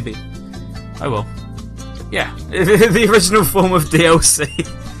Codemasters. Maybe. Oh well. Yeah, the original form of DLC.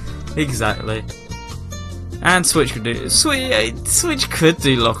 Exactly. And Switch could do... Switch could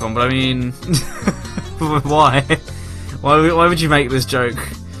do lock-on, but I mean... Why? Why would you make this joke?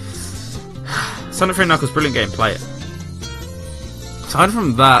 Sonic 3 Knuckles, brilliant game, play it. Aside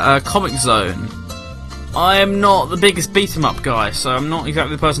from that, Comic Zone. I am not the biggest beat-em-up guy, so I'm not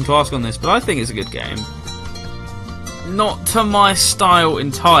exactly the person to ask on this, but I think it's a good game. Not to my style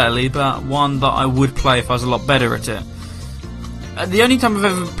entirely, but one that I would play if I was a lot better at it. The only time I've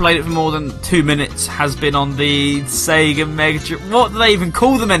ever played it for more than 2 minutes has been on the Sega Mega Drive. What do they even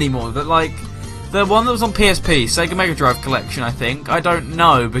call them anymore? That, like, the one that was on PSP, Sega Mega Drive Collection, I think. I don't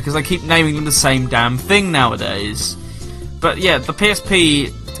know, because I keep naming them the same damn thing nowadays. But yeah, the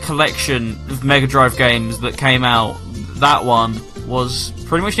PSP collection of Mega Drive games that came out, that one was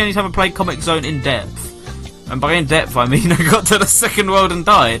pretty much the only time I played Comic Zone in depth. And by in depth I mean I got to the second world and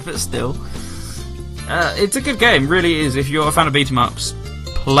died, but still. It's a good game, really is. If you're a fan of beat-em-ups,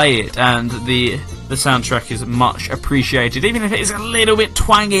 play it. And the the soundtrack is much appreciated, even if it is a little bit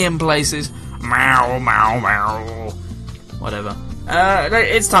twangy in places. Meow, meow, meow. Whatever.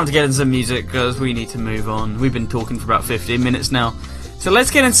 It's time to get into some music, because we need to move on. We've been talking for about 15 minutes now. So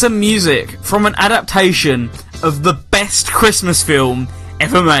let's get into some music from an adaptation of the best Christmas film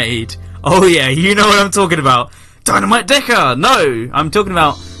ever made. Oh yeah, you know what I'm talking about. Dynamite Decker! No! I'm talking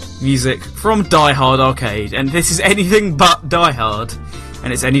about music from Die Hard Arcade. And this is anything but Die Hard.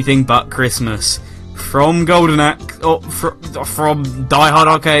 And it's anything but Christmas. From Golden Axe... from Die Hard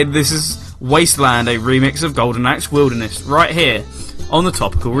Arcade, this is Wasteland, a remix of Golden Axe Wilderness. Right here, on the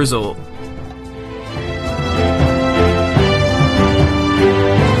Topical Resort.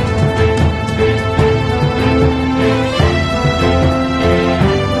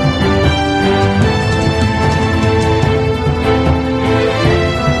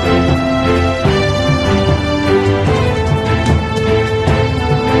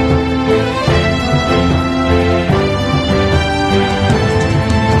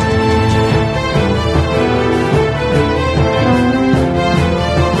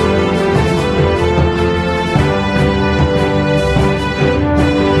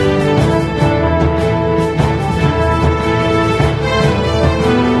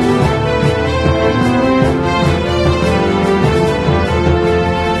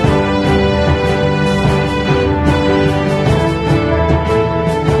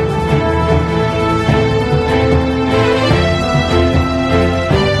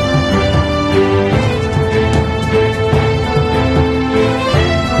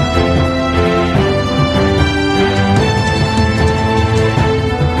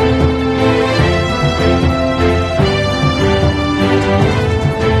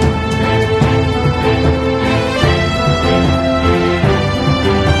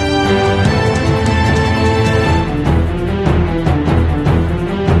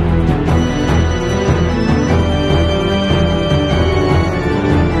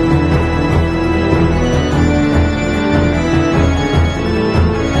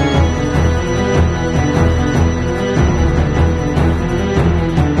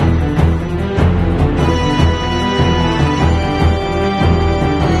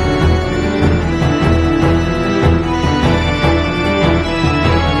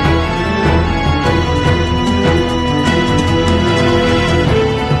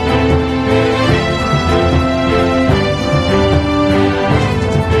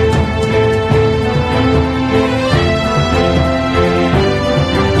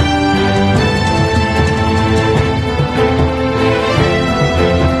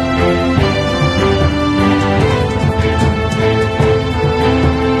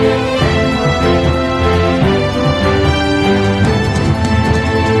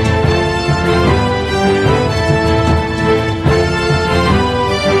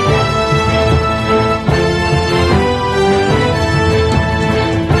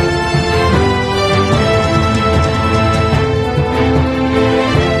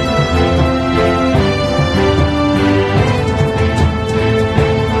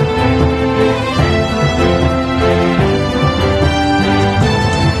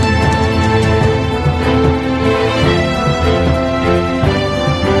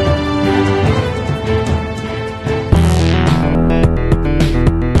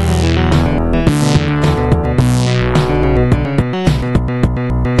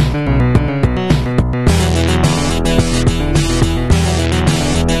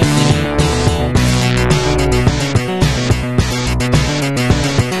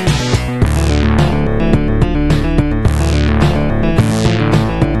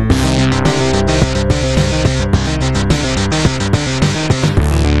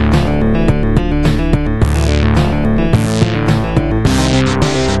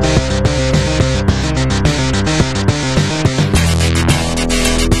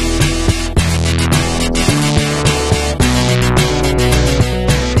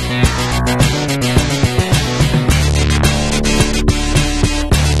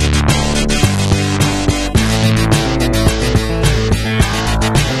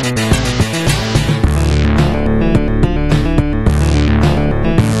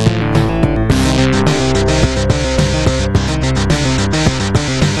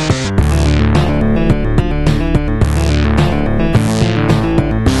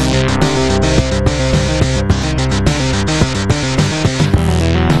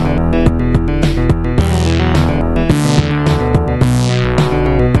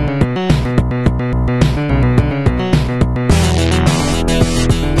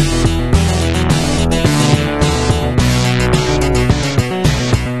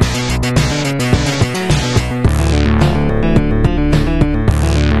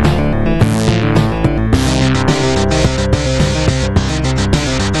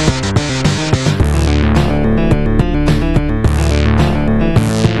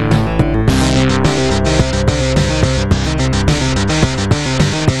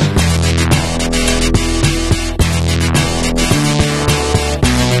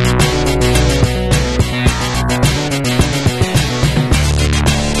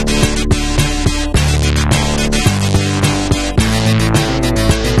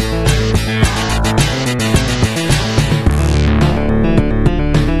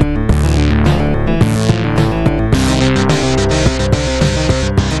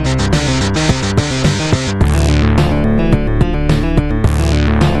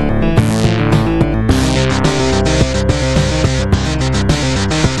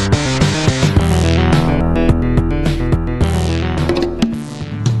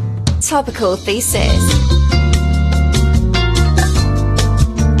 topical thesis.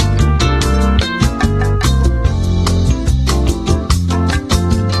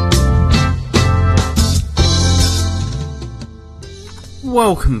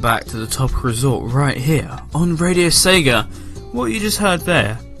 Welcome back to the Topical Resort right here on Radio Sega. What you just heard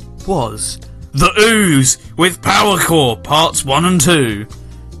there was The Ooze with Power Core Parts 1 and 2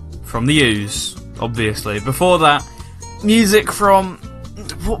 from The Ooze, obviously. Before that, music from...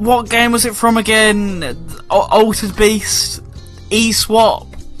 what game was it from again? Altered Beast? E-Swap?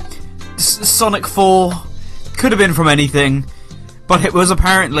 Sonic 4? Could have been from anything, but it was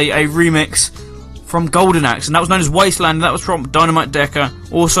apparently a remix from Golden Axe, and that was known as Wasteland, and that was from Dynamite Decker.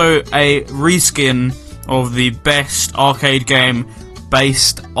 Also a reskin of the best arcade game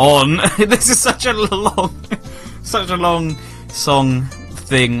based on... this is such a long song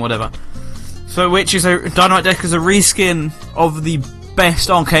thing, whatever. So which is Dynamite Decker is a reskin of the best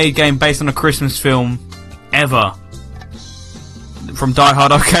arcade game based on a Christmas film ever. From Die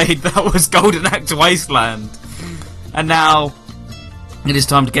Hard Arcade, that was Golden Axe Wasteland. And now it is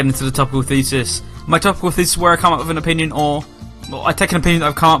time to get into the topical thesis. My topical thesis is where I come up with an opinion, or I take an opinion that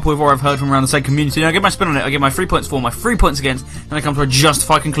I've come up with or I've heard from around the Sega community, and I get my spin on it, I get my 3 points for, my 3 points against, and I come to a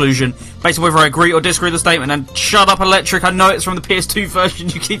justified conclusion based on whether I agree or disagree with the statement. And shut up, Electric, I know it's from the PS2 version,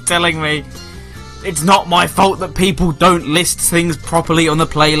 you keep telling me. It's not my fault that people don't list things properly on the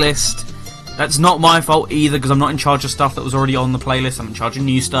playlist. That's not my fault either, because I'm not in charge of stuff that was already on the playlist, I'm in charge of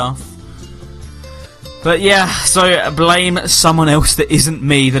new stuff. But yeah, so blame someone else that isn't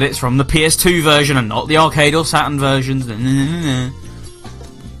me that it's from the PS2 version and not the arcade or Saturn versions.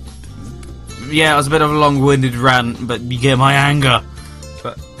 Yeah, it was a bit of a long-winded rant, but you get my anger.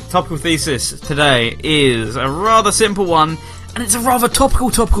 But topical thesis today is a rather simple one, and it's a rather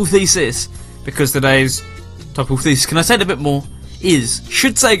topical thesis, because today's topical thesis, can I say it a bit more, is,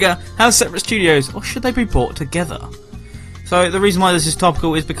 should Sega have separate studios, or should they be brought together? So the reason why this is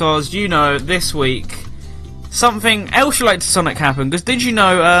topical is because, you know, this week something else related to Sonic happened. Because did you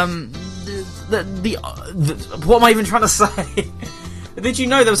know, what am I even trying to say? Did you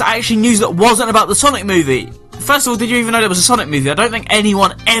know there was actually news that wasn't about the Sonic movie? First of all, did you even know there was a Sonic movie? I don't think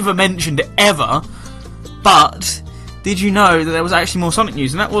anyone ever mentioned it, ever. But did you know that there was actually more Sonic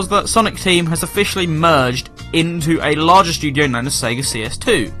news? And that was that Sonic Team has officially merged into a larger studio known as Sega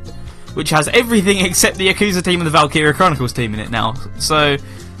CS2, which has everything except the Yakuza team and the Valkyria Chronicles team in it now. So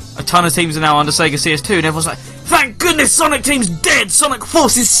a ton of teams are now under Sega CS2, and everyone's like, thank goodness Sonic Team's dead! Sonic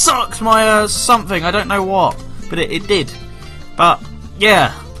Forces sucked my, something, I don't know what. But it did. But,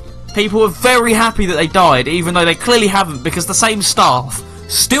 yeah. People are very happy that they died, even though they clearly haven't, because the same staff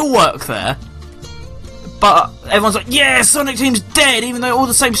still work there. But everyone's like, yeah, Sonic Team's dead, even though all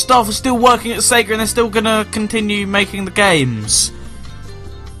the same staff are still working at Sega and they're still gonna continue making the games.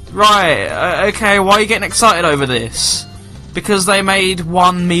 Right, okay, why are you getting excited over this? Because they made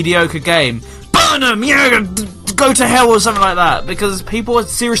one mediocre game. Burn them! Yeah, go to hell or something like that. Because people are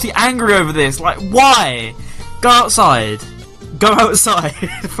seriously angry over this. Like, why? Go outside. Go outside,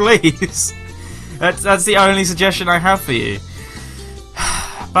 please. That's the only suggestion I have for you.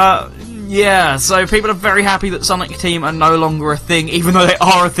 But, yeah, so people are very happy that Sonic Team are no longer a thing. Even though they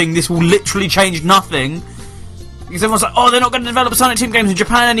are a thing, this will literally change nothing. Because everyone's like, oh, they're not going to develop Sonic Team games in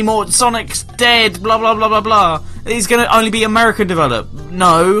Japan anymore, Sonic's dead, blah blah blah blah blah. It's going to only be American developed.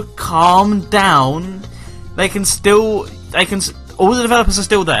 No, calm down. All the developers are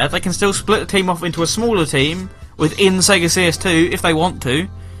still there, they can still split the team off into a smaller team within Sega CS2 if they want to.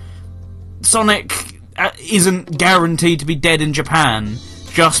 Sonic isn't guaranteed to be dead in Japan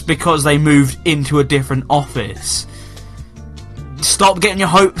just because they moved into a different office. Stop getting your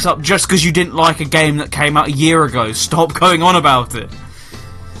hopes up just because you didn't like a game that came out a year ago. Stop going on about it.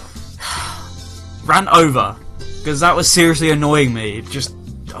 Rant over. Because that was seriously annoying me. Just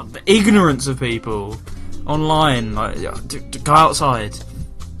the ignorance of people online. Like, go outside.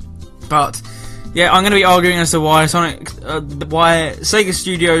 But yeah, I'm going to be arguing as to why why Sega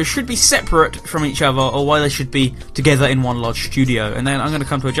Studios should be separate from each other, or why they should be together in one large studio. And then I'm going to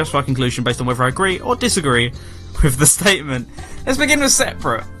come to a justified conclusion based on whether I agree or disagree with the statement. Let's begin with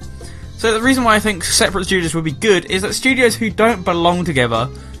separate. So the reason why I think separate studios would be good is that studios who don't belong together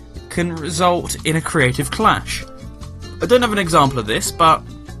can result in a creative clash. I don't have an example of this, but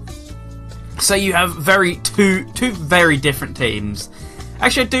say you have two very different teams.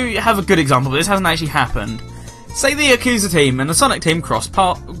 Actually, I do have a good example, but this hasn't actually happened. Say the Yakuza team and the Sonic team crossed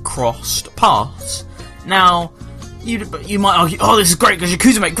paths. Now, you might argue, oh, this is great because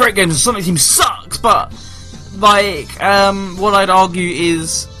Yakuza make great games and Sonic team sucks, but like, what I'd argue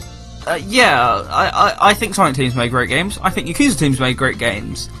is, I think Sonic teams made great games. I think Yakuza teams made great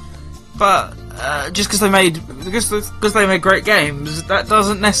games. but just because they made great games, that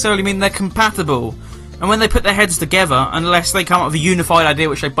doesn't necessarily mean they're compatible. And when they put their heads together, unless they come up with a unified idea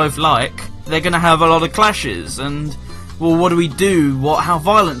which they both like, they're going to have a lot of clashes. And, well, what do we do? How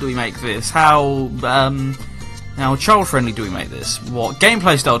violent do we make this? How child-friendly do we make this? What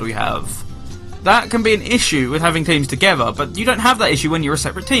gameplay style do we have? That can be an issue with having teams together, but you don't have that issue when you're a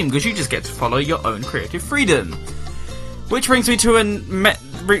separate team, because you just get to follow your own creative freedom. Which brings me to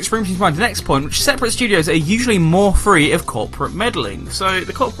the next point, which separate studios are usually more free of corporate meddling. So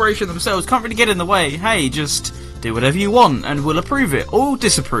the corporation themselves can't really get in the way. Hey, just do whatever you want, and we'll approve it or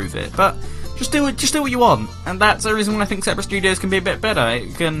disapprove it. But just do what you want, and that's the reason why I think separate studios can be a bit better.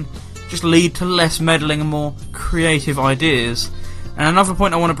 It can just lead to less meddling and more creative ideas. And another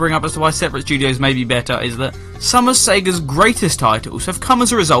point I want to bring up as to why separate studios may be better is that some of Sega's greatest titles have come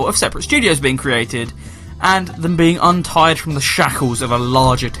as a result of separate studios being created, and them being untied from the shackles of a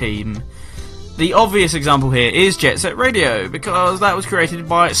larger team. The obvious example here is Jet Set Radio, because that was created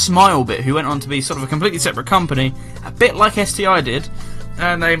by Smilebit, who went on to be sort of a completely separate company, a bit like STI did,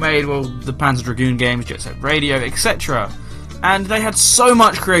 and they made, well, the Panzer Dragoon games, Jet Set Radio, etc. And they had so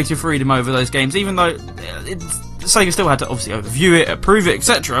much creative freedom over those games, even though Sega still had to obviously overview it, approve it,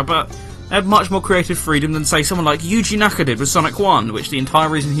 etc., but they had much more creative freedom than, say, someone like Yuji Naka did with Sonic 1, which the entire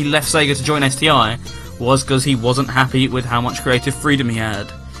reason he left Sega to join STI was because he wasn't happy with how much creative freedom he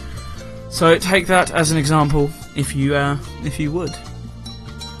had. So take that as an example, if you would.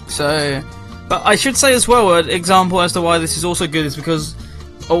 So, but I should say as well, an example as to why this is also good is because,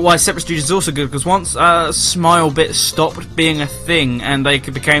 or why separate studios is also good, because once Smilebit stopped being a thing and they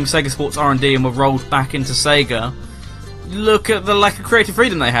became Sega Sports R&D and were rolled back into Sega, look at the lack of creative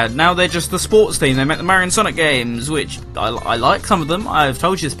freedom they had. Now they're just the sports team. They make the Mario and Sonic games, which I like some of them. I've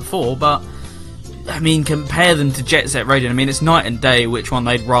told you this before, but I mean, compare them to Jet Set Radio. I mean, it's night and day which one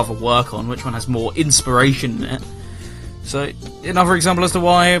they'd rather work on, which one has more inspiration in it. So, another example as to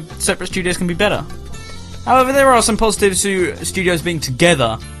why separate studios can be better. However, there are some positives to studios being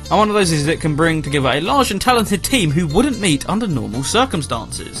together, and one of those is that it can bring together a large and talented team who wouldn't meet under normal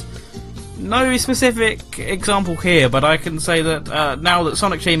circumstances. No specific example here, but I can say that now that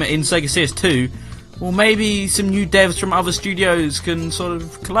Sonic Team are in Sega CS2, well, maybe some new devs from other studios can sort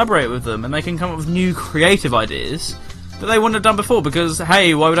of collaborate with them, and they can come up with new creative ideas that they wouldn't have done before, because,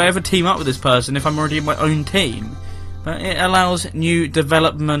 hey, why would I ever team up with this person if I'm already in my own team? But it allows new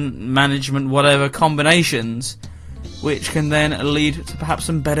development, management, whatever combinations, which can then lead to perhaps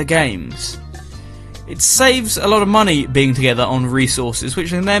some better games. It saves a lot of money being together on resources, which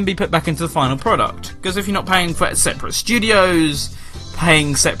can then be put back into the final product. Because if you're not paying for separate studios,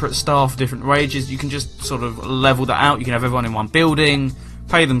 paying separate staff different wages, you can just sort of level that out. You can have everyone in one building,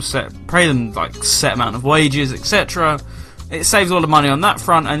 pay them like set amount of wages, etc. It saves a lot of money on that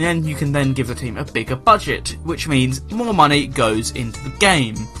front, and then you can then give the team a bigger budget, which means more money goes into the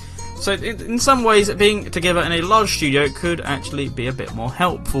game. So in some ways, being together in a large studio could actually be a bit more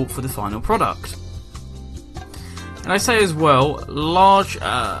helpful for the final product. And I say as well, large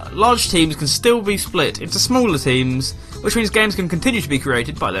teams can still be split into smaller teams, which means games can continue to be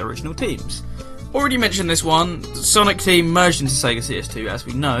created by their original teams. Already mentioned this one, Sonic Team merged into Sega CS2, as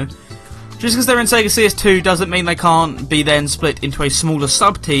we know. Just because they're in Sega CS2 doesn't mean they can't be then split into a smaller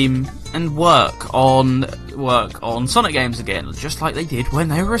sub-team and work on Sonic games again, just like they did when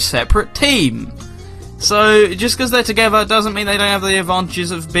they were a separate team. So, just because they're together doesn't mean they don't have the advantages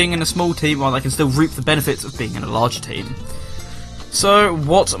of being in a small team, while they can still reap the benefits of being in a large team. So,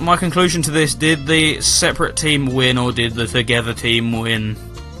 what's my conclusion to this? Did the separate team win, or did the together team win?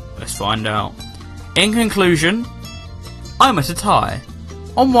 Let's find out. In conclusion, I'm at a tie.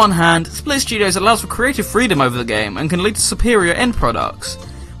 On one hand, split studios allows for creative freedom over the game, and can lead to superior end products.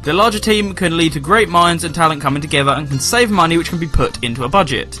 The larger team can lead to great minds and talent coming together, and can save money which can be put into a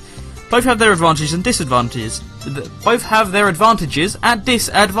budget. Both have their advantages and disadvantages. Both have their advantages and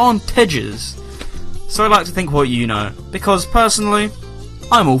disadvantages. So I like to think what you know, because personally,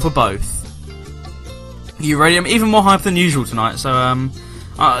 I'm all for both. You ready? I'm even more hyped than usual tonight, so I'm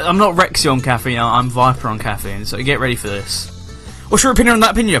not Rexy on caffeine, I'm Viper on caffeine, so get ready for this. What's your opinion on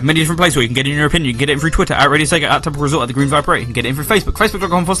that opinion? You have many different places where you can get in your opinion. You can get it in through Twitter, at Radio Sega, at Topical Resort, at The Green Viper 8. You can get it in through Facebook,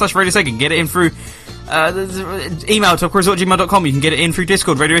 facebook.com/Radio Sega. You can get it in through email, topicalresort@gmail.com. You can get it in through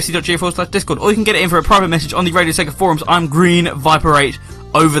Discord, radiosc.ga/Discord. Or you can get it in for a private message on the Radio Sega forums. I'm Green Viper 8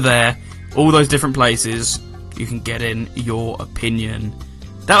 over there. All those different places. You can get in your opinion.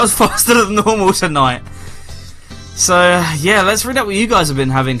 That was faster than normal tonight. So, yeah, let's read out what you guys have been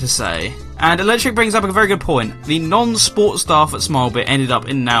having to say. And Electric brings up a very good point. The non-sports staff at Smilebit ended up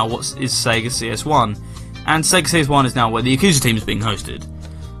in now what is Sega CS1. And Sega CS1 is now where the Yakuza team is being hosted.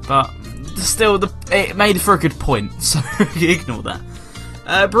 But still, it made for a good point, so ignore that.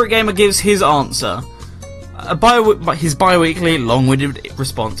 BritGamer gives his answer. His bi-weekly, long-winded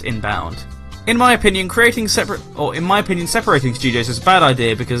response inbound. In my opinion, separating studios is a bad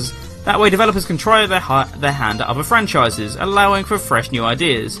idea because that way developers can try their hand at other franchises, allowing for fresh new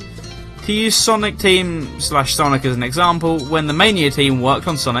ideas. To use Sonic Team / Sonic as an example, when the Mania team worked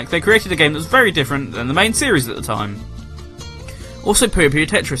on Sonic, they created a game that was very different than the main series at the time. Also, Puyo Puyo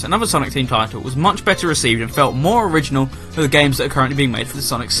Tetris, another Sonic Team title, was much better received and felt more original than the games that are currently being made for the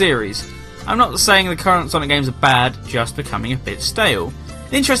Sonic series. I'm not saying the current Sonic games are bad, just becoming a bit stale.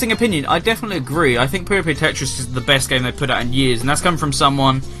 Interesting opinion, I definitely agree. I think Puyo Puyo Tetris is the best game they've put out in years, and that's come from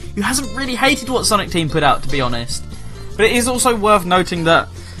someone who hasn't really hated what Sonic Team put out, to be honest. But it is also worth noting that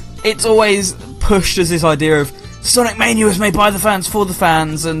it's always pushed as this idea of Sonic Mania was made by the fans for the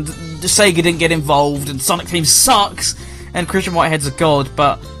fans, and Sega didn't get involved, and Sonic Team sucks, and Christian Whitehead's a god,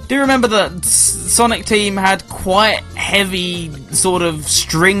 but do remember that Sonic Team had quite heavy sort of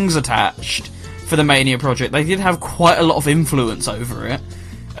strings attached for the Mania project. They did have quite a lot of influence over it,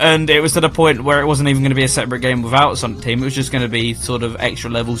 and it was to the point where it wasn't even going to be a separate game without Sonic Team, it was just going to be sort of extra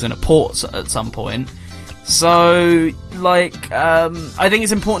levels in a port at some point. So, like, I think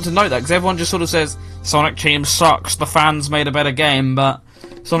it's important to note that, because everyone just sort of says, Sonic Team sucks, the fans made a better game, but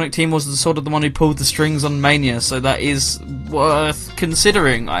Sonic Team was sort of the one who pulled the strings on Mania, so that is worth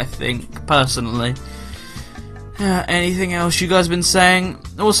considering, I think, personally. Anything else you guys been saying?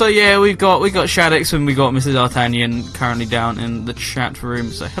 Also, yeah, we got Shaddix and we got Mr. D'Artagnan currently down in the chat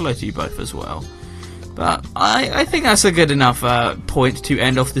room, so hello to you both as well. But I think that's a good enough point to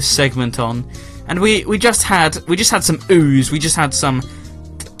end off this segment on. And we just had some ooze, we just had some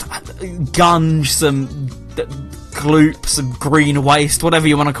gunge, some gloop, some green waste, whatever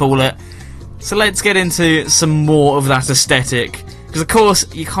you want to call it. So let's get into some more of that aesthetic. Because of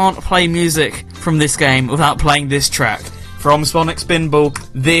course, you can't play music from this game without playing this track. From Sonic Spinball,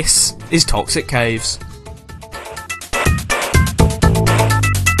 this is Toxic Caves.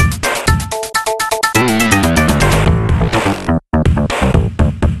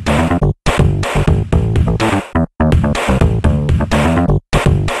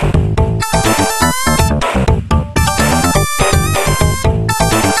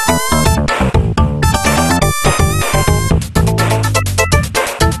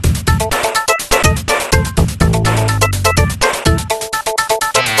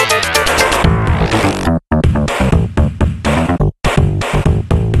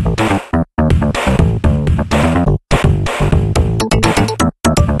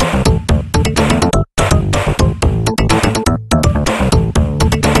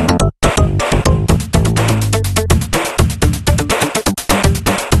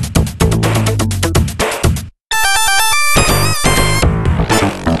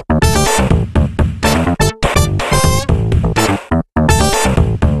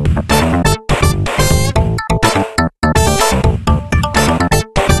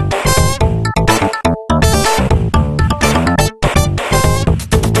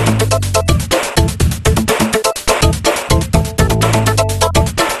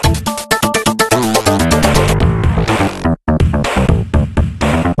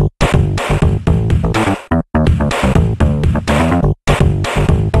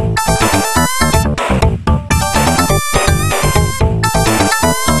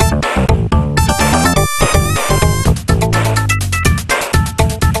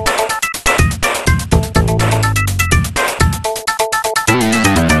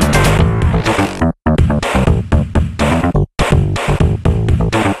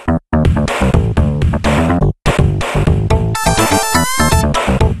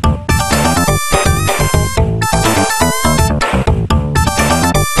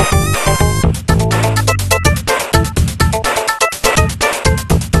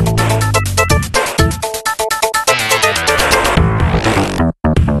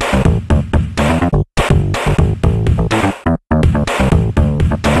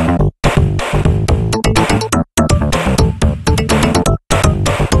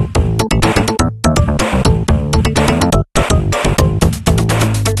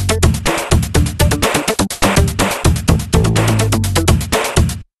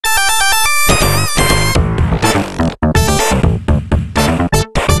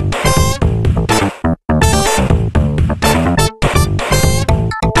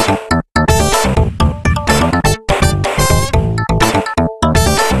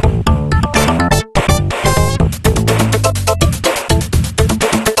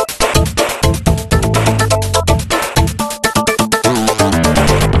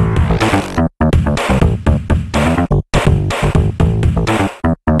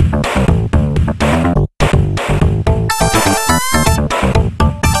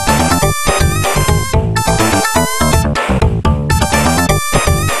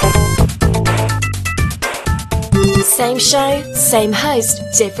 Same show, same host,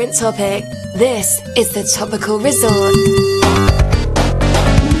 different topic. This is the Topical Resort.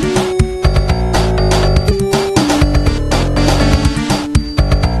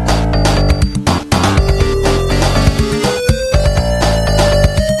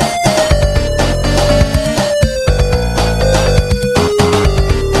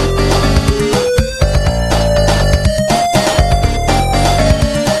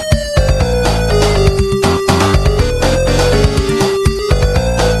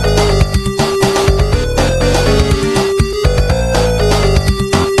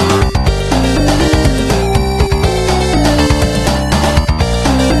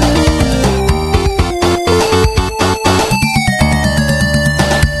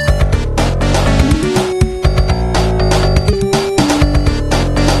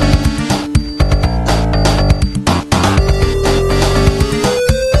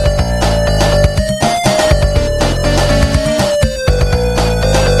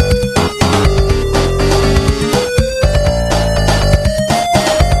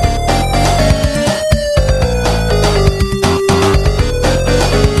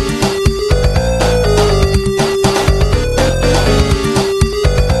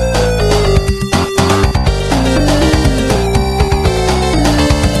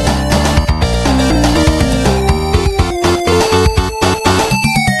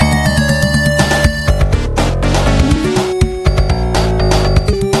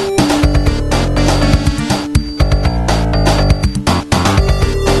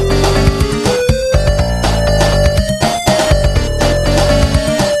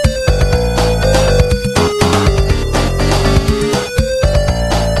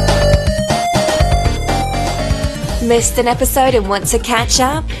 Missed an episode and want to catch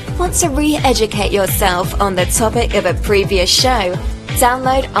up? Want to re-educate yourself on the topic of a previous show?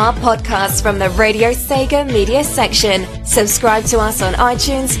 Download our podcast from the Radio Sega media section, subscribe to us on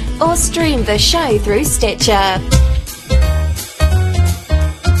iTunes, or stream the show through Stitcher.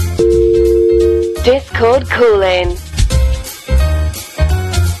 Discord calling.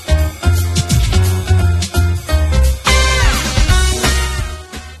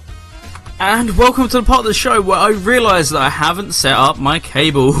 And welcome to the part of the show where I realise that I haven't set up my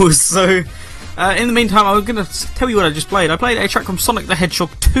cables. So, in the meantime, I'm going to tell you what I just played. I played a track from Sonic the Hedgehog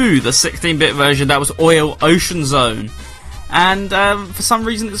 2, the 16-bit version. That was Oil Ocean Zone. And for some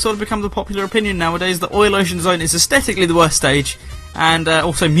reason, it's sort of become the popular opinion nowadays that Oil Ocean Zone is aesthetically the worst stage, and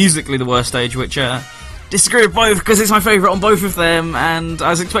also musically the worst stage, which disagree with both because it's my favourite on both of them. And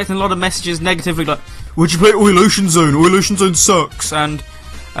I was expecting a lot of messages negatively, like, "Would you play Oil Ocean Zone? Oil Ocean Zone sucks." And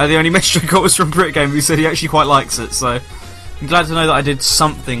the only message I got was from Brit Game, who said he actually quite likes it, so I'm glad to know that I did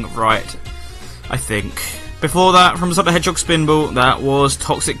something right, I think. Before that, from Sonic the Hedgehog Spinball, that was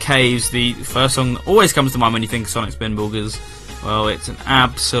Toxic Caves, the first song that always comes to mind when you think of Sonic Spinball, because, well, it's an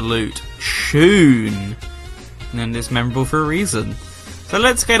absolute tune, and it's memorable for a reason. So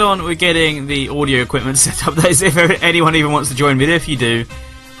let's get on with getting the audio equipment set up. That is, if anyone even wants to join me. If you do,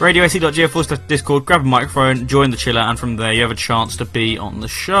 radioac.gf/Discord, grab a microphone, join the chiller, and from there you have a chance to be on the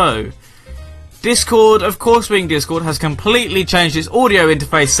show. Discord, of course being Discord, has completely changed its audio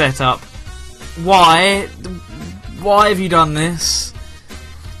interface setup. Why? Why have you done this?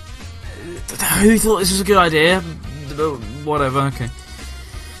 Who thought this was a good idea? Whatever, okay.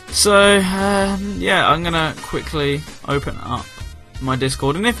 So, yeah, I'm gonna quickly open up my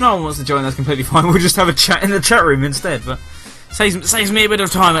Discord, and if no one wants to join, that's completely fine. We'll just have a chat in the chat room instead, but saves me a bit of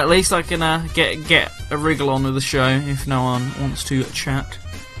time at least. I can get a wriggle on with the show if no one wants to chat.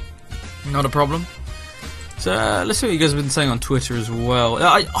 Not a problem. So let's see what you guys have been saying on Twitter as well.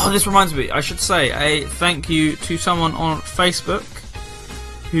 This reminds me, I should say a thank you to someone on Facebook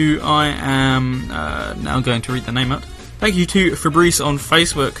who I am now going to read the name out. Thank you to Fabrice on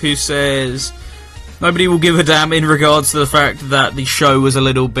Facebook, who says nobody will give a damn in regards to the fact that the show was a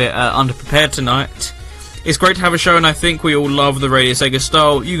little bit underprepared tonight. It's great to have a show, and I think we all love the Radio Sega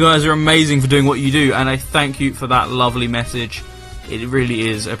style. You guys are amazing for doing what you do, and I thank you for that lovely message. It really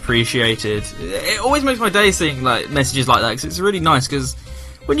is appreciated. It always makes my day seeing like messages like that, because it's really nice, because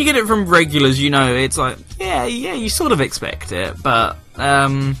when you get it from regulars, you know, it's like, yeah, you sort of expect it, but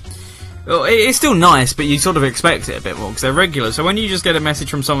well, it's still nice, but you sort of expect it a bit more, because they're regulars. So when you just get a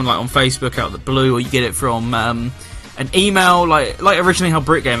message from someone like on Facebook out of the blue, or you get it from an email, like originally how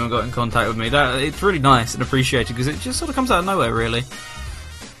Brit Gamer got in contact with me, it's really nice and appreciated, because it just sort of comes out of nowhere, really.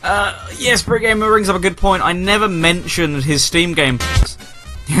 Yes, Brit Gamer brings up a good point. I never mentioned his Steam game packs.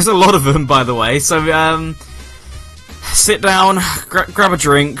 He has a lot of them, by the way, so sit down, grab a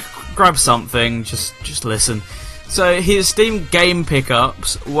drink, grab something, just listen. So his Steam game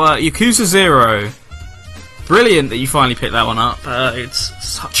pickups were Yakuza 0, brilliant that you finally picked that one up. It's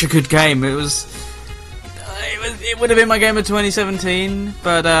such a good game. It would have been my game of 2017,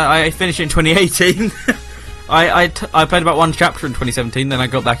 but I finished it in 2018. I played about one chapter in 2017, then I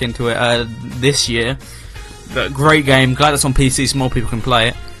got back into it this year. But great game. Glad it's on PC so more people can play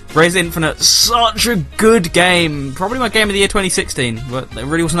it. Rez Infinite, such a good game. Probably my game of the year 2016, but there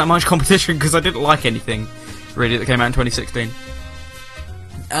really wasn't that much competition because I didn't like anything really that came out in 2016.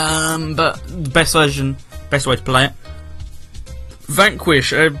 But best version, best way to play it.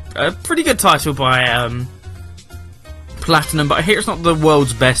 Vanquish, a pretty good title by Platinum, but I hear it's not the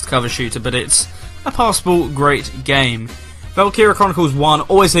world's best cover shooter, but it's a passable, great game. Valkyria Chronicles 1,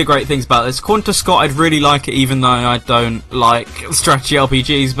 always hear great things about this. According to Scott, I'd really like it, even though I don't like strategy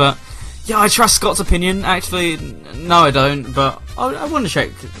RPGs, but yeah, I trust Scott's opinion. Actually, no I don't, but I want to check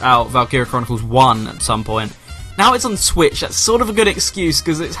out Valkyria Chronicles 1 at some point. Now it's on Switch, that's sort of a good excuse,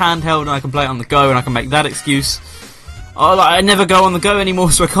 because it's handheld and I can play it on the go, and I can make that excuse. I never go on the go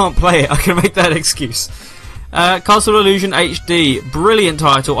anymore, so I can't play it. I can make that excuse. Castle of Illusion HD, brilliant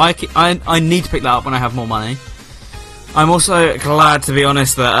title. I need to pick that up when I have more money. I'm also glad, to be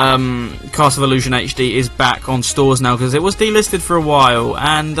honest, that Castle of Illusion HD is back on stores now, because it was delisted for a while,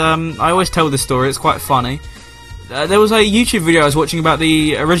 and I always tell this story, it's quite funny. There was a YouTube video I was watching about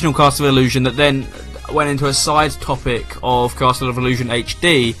the original Castle of Illusion that then went into a side topic of Castle of Illusion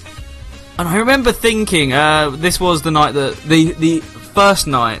HD, and I remember thinking, this was the night that, the first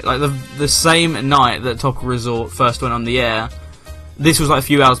night, like the same night that Topical Resort first went on the air. This was like a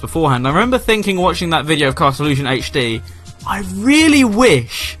few hours beforehand. I remember thinking, watching that video of Castle of Illusion HD, I really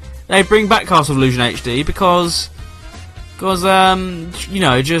wish they'd bring back Castle of Illusion HD because you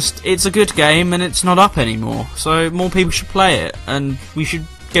know, just, it's a good game and it's not up anymore. So more people should play it and we should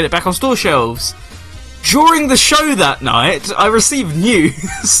get it back on store shelves. During the show that night, I received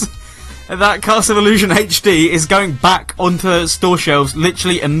news that Castle of Illusion HD is going back onto store shelves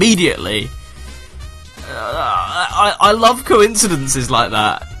literally immediately. I love coincidences like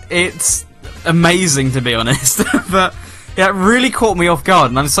that. It's amazing, to be honest. But yeah, it really caught me off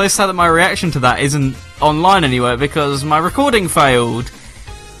guard, and I'm so sad that my reaction to that isn't online anywhere because my recording failed.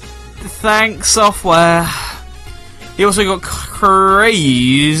 Thanks, software. He also got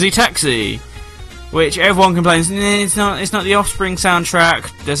Crazy Taxi, which everyone complains, it's not the Offspring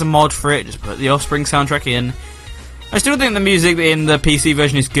soundtrack. There's a mod for it. Just put the Offspring soundtrack in. I still think the music in the PC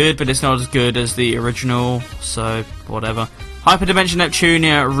version is good, but it's not as good as the original, so whatever. Hyperdimension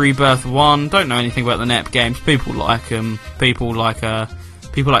Neptunia Rebirth 1. Don't know anything about the Nep games. People like them. People like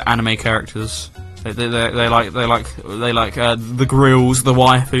anime characters. They like the grills, the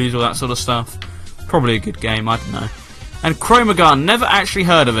waifus, all that sort of stuff. Probably a good game. I don't know. And Chromagun. Never actually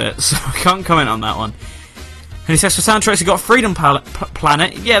heard of it, so I can't comment on that one. And he says for soundtracks he got Freedom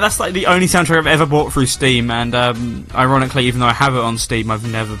Planet. Yeah, that's like the only soundtrack I've ever bought through Steam, and ironically, even though I have it on Steam,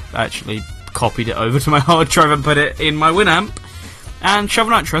 I've never actually copied it over to my hard drive and put it in my Winamp. And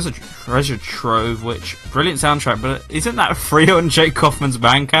Shovel Knight Treasure Trove, which, brilliant soundtrack, but isn't that free on Jake Kaufman's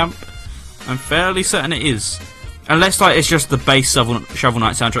Bandcamp? I'm fairly certain it is. Unless like it's just the base Shovel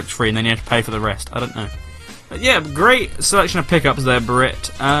Knight soundtrack's free and then you have to pay for the rest. I don't know. But yeah, great selection of pickups there,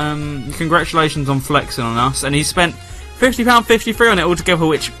 Brit. Congratulations on flexing on us. And he spent £50.53 on it altogether,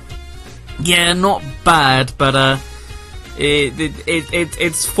 which, yeah, not bad, but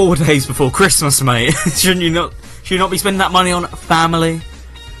it's 4 days before Christmas, mate. Should you not be spending that money on family?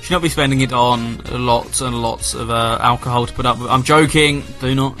 Should not be spending it on lots and lots of alcohol to put up with. I'm joking.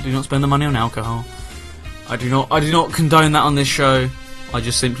 Do not spend the money on alcohol. I do not condone that on this show. I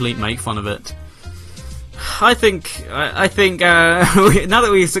just simply make fun of it. I think now that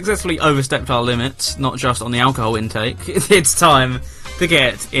we've successfully overstepped our limits, not just on the alcohol intake, it's time to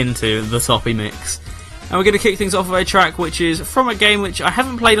get into the toppy mix. And we're going to kick things off with a track which is from a game which I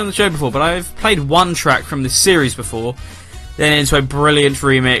haven't played on the show before, but I've played one track from this series before, then into a brilliant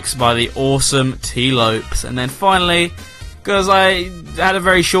remix by the awesome T-Lopes, and then finally, because I had a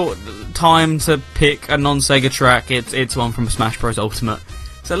very short time to pick a non-Sega track, it's one from Smash Bros. Ultimate.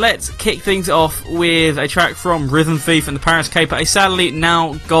 So let's kick things off with a track from Rhythm Thief and the Paris Caper, a sadly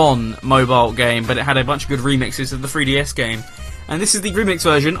now gone mobile game, but it had a bunch of good remixes of the 3DS game. And this is the remix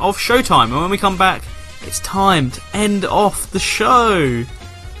version of Showtime, and when we come back, it's time to end off the show.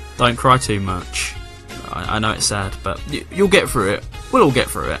 Don't cry too much. I know it's sad, but you'll get through it. We'll all get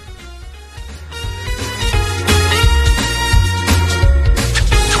through it.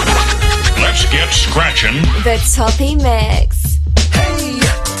 Let's get scratching. The Toppy Mix. Hey,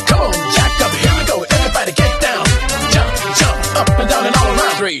 come on, jack up, here we go. Everybody get down. Jump, jump, up and down and all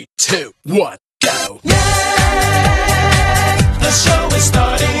around. 3, 2, 1, go. Yeah, the show is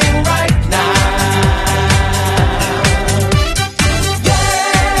starting right now.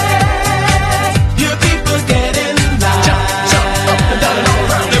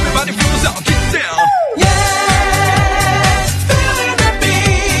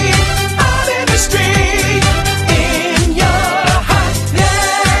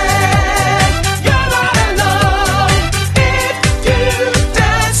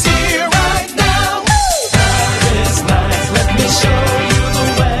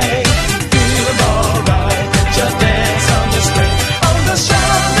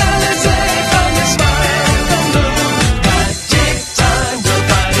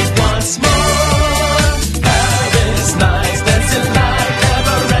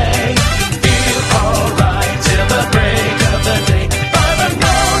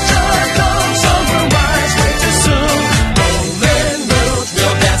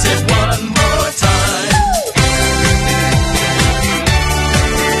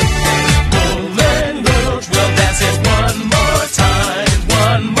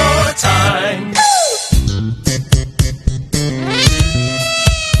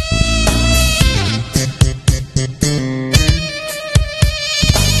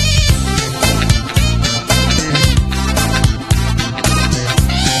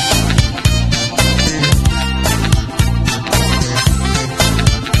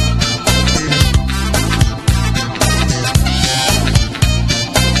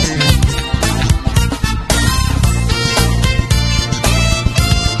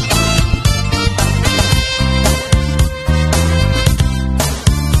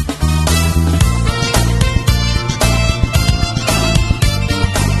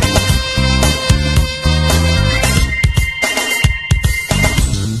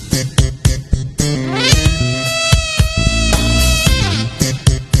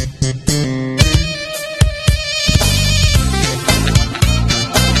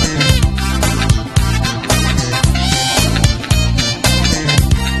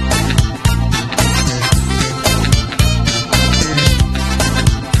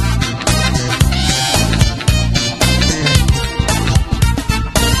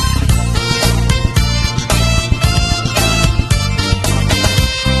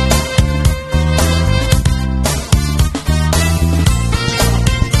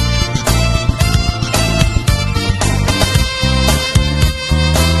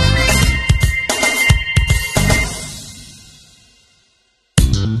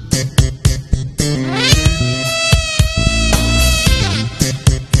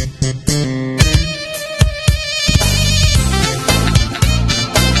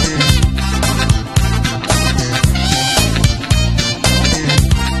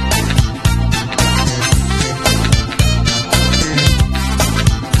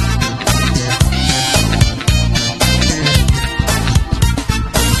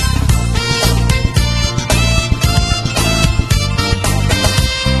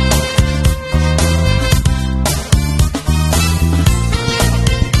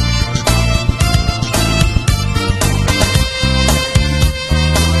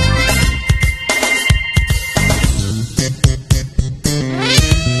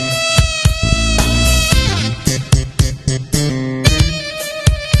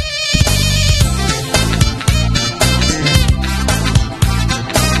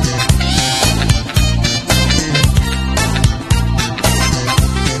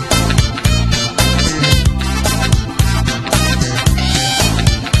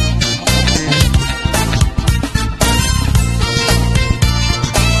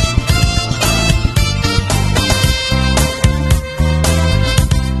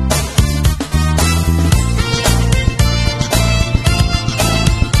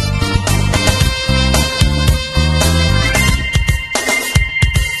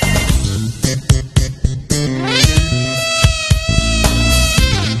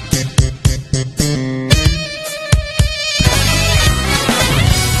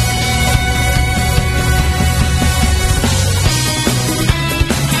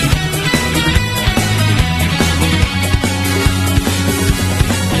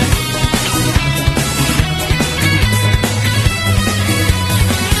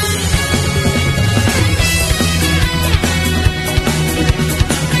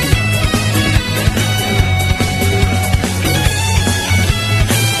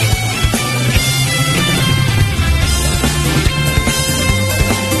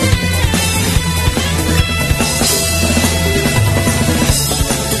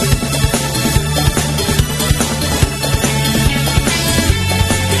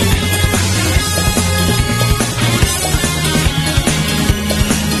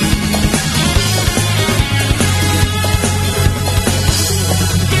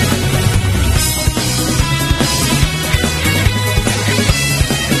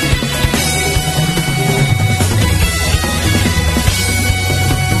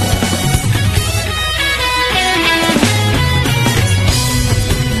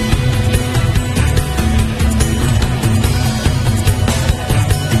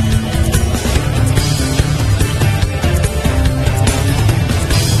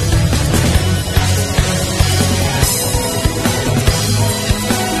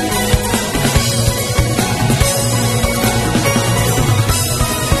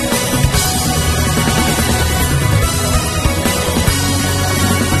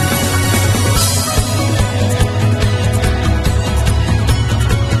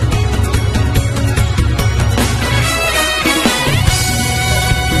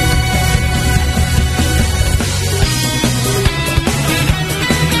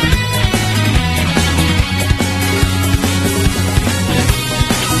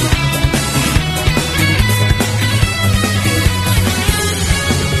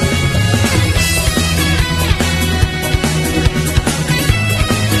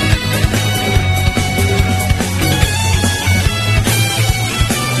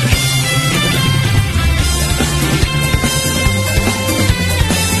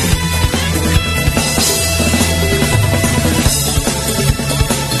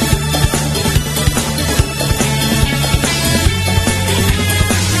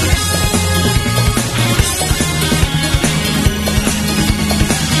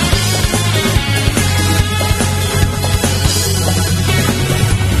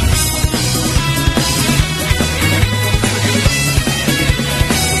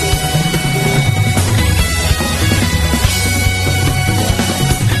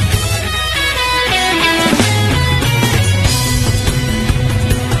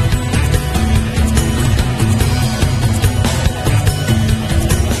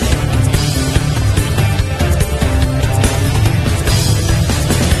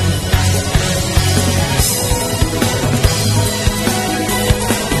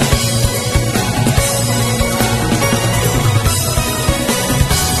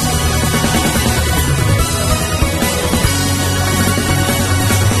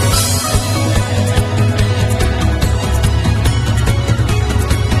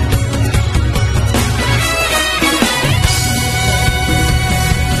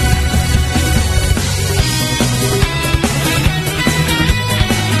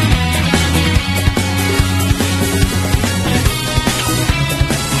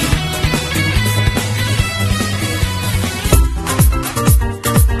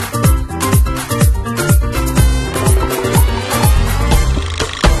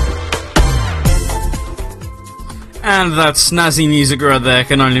 And that snazzy music right there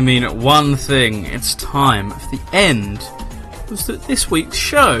can only mean one thing. It's time for the end of this week's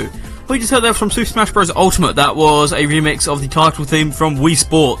show. We just heard that from Super Smash Bros. Ultimate. That was a remix of the title theme from Wii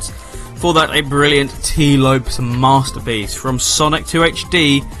Sports. For that, a brilliant T-Lopes masterpiece from Sonic 2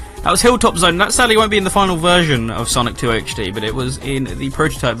 HD. That was Hilltop Zone. That sadly won't be in the final version of Sonic 2 HD, but it was in the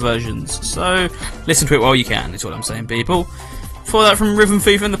prototype versions. So, listen to it while you can, is what I'm saying, people. For that, from Rhythm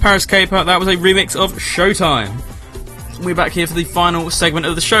Thief and the Paris Caper, that was a remix of Showtime. We're back here for the final segment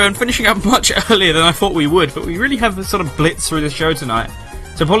of the show, and finishing up much earlier than I thought we would, but we really have sort of blitzed through the show tonight.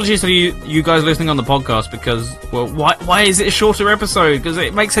 So apologies to you guys listening on the podcast, because, well, why is it a shorter episode? Because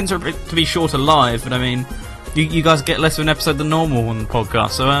it makes sense for it to be shorter live, but I mean, you guys get less of an episode than normal on the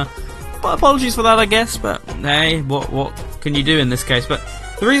podcast, so, apologies for that, I guess, but, hey, what can you do in this case? But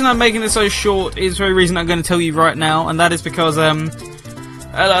the reason I'm making this so short is for a reason I'm going to tell you right now, and that is because,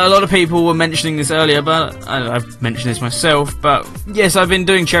 a lot of people were mentioning this earlier, but I've mentioned this myself, but yes, I've been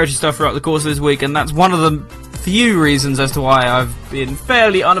doing charity stuff throughout the course of this week, and that's one of the few reasons as to why I've been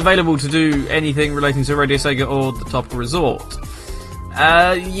fairly unavailable to do anything relating to Radio Sega or the Topical Resort.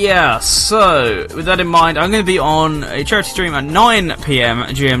 Yeah, so, with that in mind, I'm going to be on a charity stream at 9 PM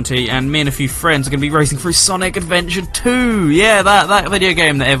GMT, and me and a few friends are going to be racing through Sonic Adventure 2! Yeah, that video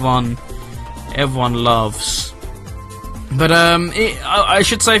game that everyone loves. But, I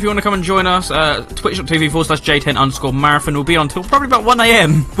should say, if you want to come and join us, twitch.tv/J10_marathon will be on till probably about 1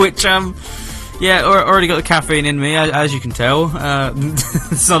 AM, which, yeah, already got the caffeine in me, as you can tell.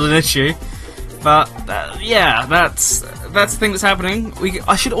 It's not an issue. But, yeah, that's the thing that's happening.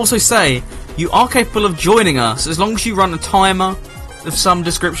 I should also say, you are capable of joining us, as long as you run a timer of some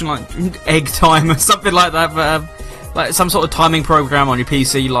description, like egg timer, something like that, but, like some sort of timing program on your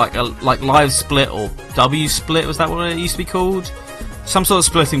PC, like Live Split or W Split, was that what it used to be called? Some sort of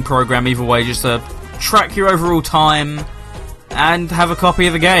splitting program, either way, just to track your overall time and have a copy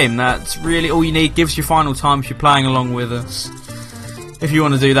of the game. That's really all you need. Gives you final time if you're playing along with us. If you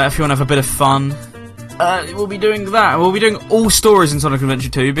want to do that, if you want to have a bit of fun, we'll be doing that. We'll be doing all stories in Sonic Adventure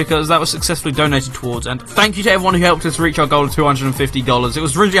 2 because that was successfully donated towards. And thank you to everyone who helped us reach our goal of $250. It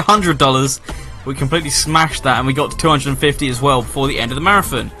was originally $100. We completely smashed that, and we got to 250 as well before the end of the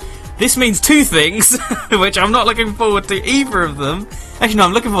marathon. This means two things, which I'm not looking forward to either of them. Actually, no,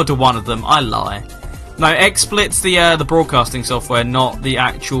 I'm looking forward to one of them. I lie. No, XSplit's the broadcasting software, not the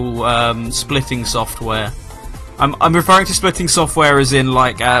actual splitting software. I'm referring to splitting software as in,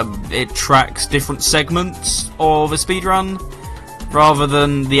 like, it tracks different segments of a speedrun, rather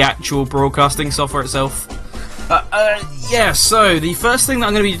than the actual broadcasting software itself. Yeah, so the first thing that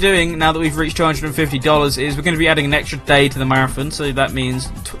I'm going to be doing now that we've reached $250 is we're going to be adding an extra day to the marathon, so that means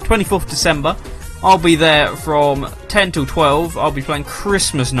 24th December. I'll be there from 10 till 12. I'll be playing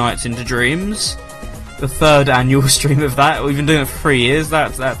Christmas Nights into Dreams, the third annual stream of that. We've been doing it for 3 years.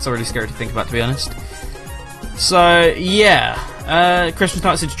 That's already scary to think about, to be honest. So, yeah, Christmas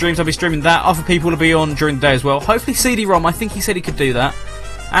Nights into Dreams, I'll be streaming that. Other people will be on during the day as well. Hopefully CD-ROM, I think he said he could do that.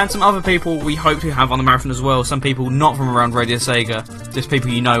 And some other people we hope to have on the marathon as well. Some people not from around Radio Sega. Just people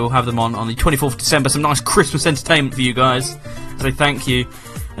you know will have them on the 24th of December. Some nice Christmas entertainment for you guys. So thank you.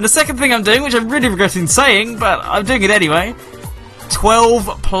 And the second thing I'm doing, which I'm really regretting saying, but I'm doing it anyway.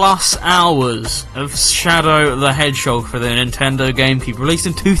 12 plus hours of Shadow the Hedgehog for the Nintendo GameCube, released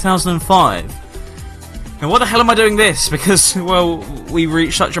in 2005. And why the hell am I doing this? Because, well, we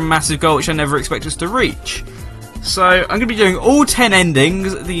reached such a massive goal which I never expected us to reach. So, I'm going to be doing all 10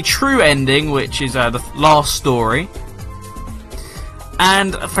 endings, the true ending, which is the last story.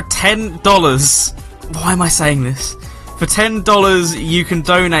 And for $10, why am I saying this? For $10, you can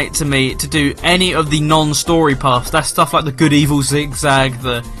donate to me to do any of the non-story paths. That's stuff like the Good Evil Zigzag,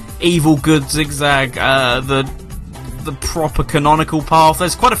 the Evil Good Zigzag, the proper canonical path.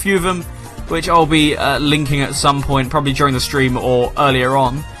 There's quite a few of them, which I'll be linking at some point, probably during the stream or earlier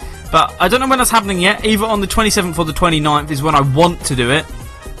on. But I don't know when that's happening yet. Either on the 27th or the 29th is when I want to do it.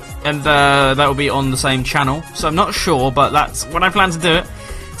 And that will be on the same channel. So I'm not sure, but that's when I plan to do it.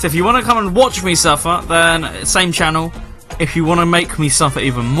 So if you want to come and watch me suffer, then same channel. If you want to make me suffer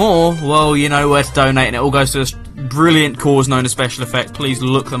even more, well, you know where to donate. And it all goes to a brilliant cause known as Special Effect. Please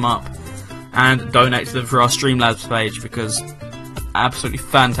look them up. And donate to them for our Streamlabs page. Because absolutely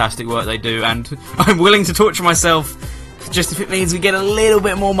fantastic work they do. And I'm willing to torture myself just if it means we get a little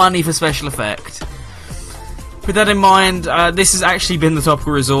bit more money for Special Effect. With that in mind, this has actually been the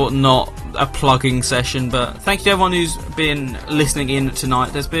Topical Resort, not a plugging session, but thank you to everyone who's been listening in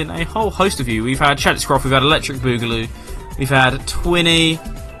tonight. There's been a whole host of you. We've had Shatterscroft, we've had Electric Boogaloo, we've had Twinny,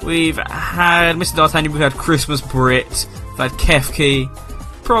 we've had Mr. D'Artagnan, we've had Christmas Brit, we've had Kefki.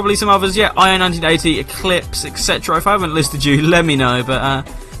 probably some others. Yeah, IO1980, Eclipse, etc. If I haven't listed you, let me know. But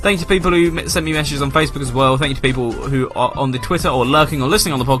thank you to people who sent me messages on Facebook as well. Thank you to people who are on the Twitter or lurking or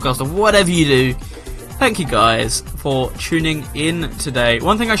listening on the podcast or whatever you do. Thank you guys for tuning in today.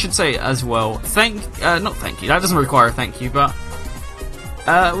 One thing I should say as well, not thank you, that doesn't require a thank you, but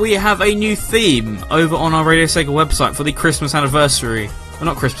we have a new theme over on our Radio Sega website for the Christmas anniversary. Well,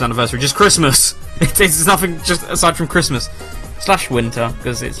 not Christmas anniversary, just Christmas. It's nothing just aside from Christmas / winter,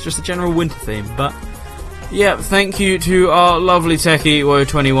 because it's just a general winter theme. But yeah, thank you to our lovely techie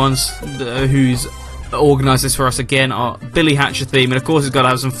Woe21s who's organised this for us again, our Billy Hatcher theme, and of course it's got to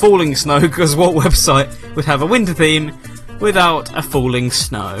have some falling snow, because what website would have a winter theme without a falling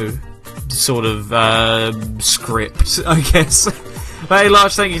snow sort of script, I guess. Very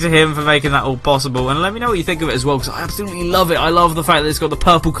large thank you to him for making that all possible, and let me know what you think of it as well, because I absolutely love it. I love the fact that it's got the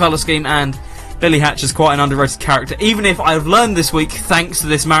purple colour scheme, and Billy Hatcher's quite an underrated character, even if I've learned this week, thanks to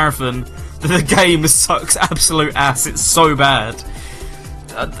this marathon, that the game sucks absolute ass. It's so bad.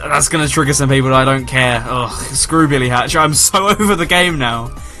 That's going to trigger some people. I don't care. Ugh, screw Billy Hatcher. I'm so over the game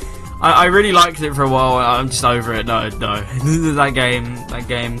now. I really liked it for a while. I'm just over it. No. that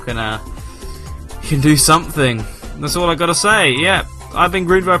game can do something. That's all I got to say. Yeah, I've been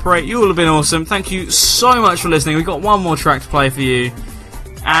Green Viper 8. You all have been awesome. Thank you so much for listening. We've got one more track to play for you.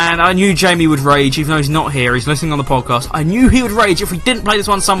 And I knew Jamie would rage, even though he's not here. He's listening on the podcast. I knew he would rage if we didn't play this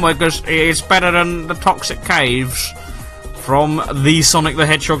one somewhere, because it's better than the Toxic Caves. From the Sonic the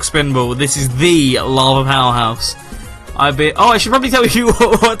Hedgehog Spinball, this is the Lava Powerhouse. I should probably tell you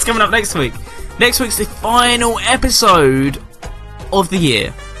what's coming up next week. Next week's the final episode of the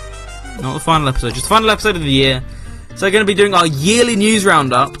year. Not the final episode, just the final episode of the year. So we're going to be doing our yearly news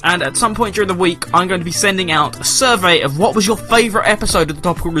roundup, and at some point during the week, I'm going to be sending out a survey of what was your favourite episode of the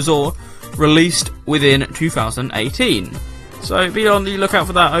Topical Resort released within 2018. So be on the lookout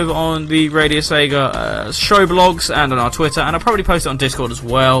for that over on the Radio Sega show blogs and on our Twitter, and I'll probably post it on Discord as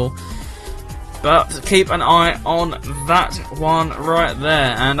well. But keep an eye on that one right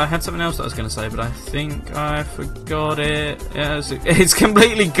there. And I had something else that I was going to say, but I think I forgot it. Yeah, it's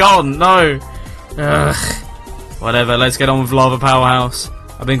completely gone. No. Ugh. Whatever, let's get on with Lava Powerhouse.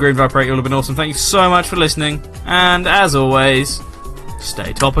 I've been Green Viper 8, you all have been awesome. Thank you so much for listening. And as always,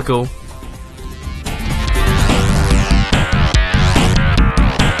 stay topical.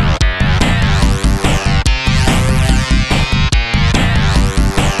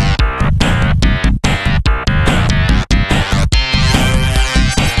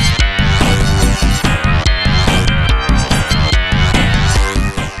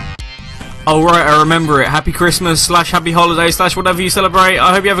 Oh right, I remember it. Happy Christmas / happy holidays / whatever you celebrate.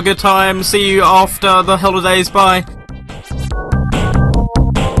 I hope you have a good time. See you after the holidays. Bye.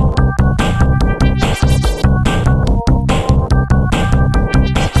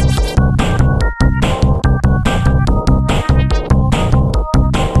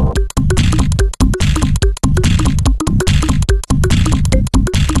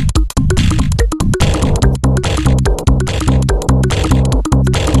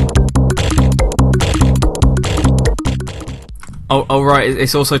 Oh right,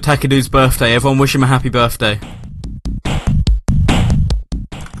 it's also Takedu's birthday. Everyone wish him a happy birthday.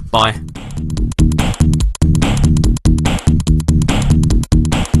 Bye.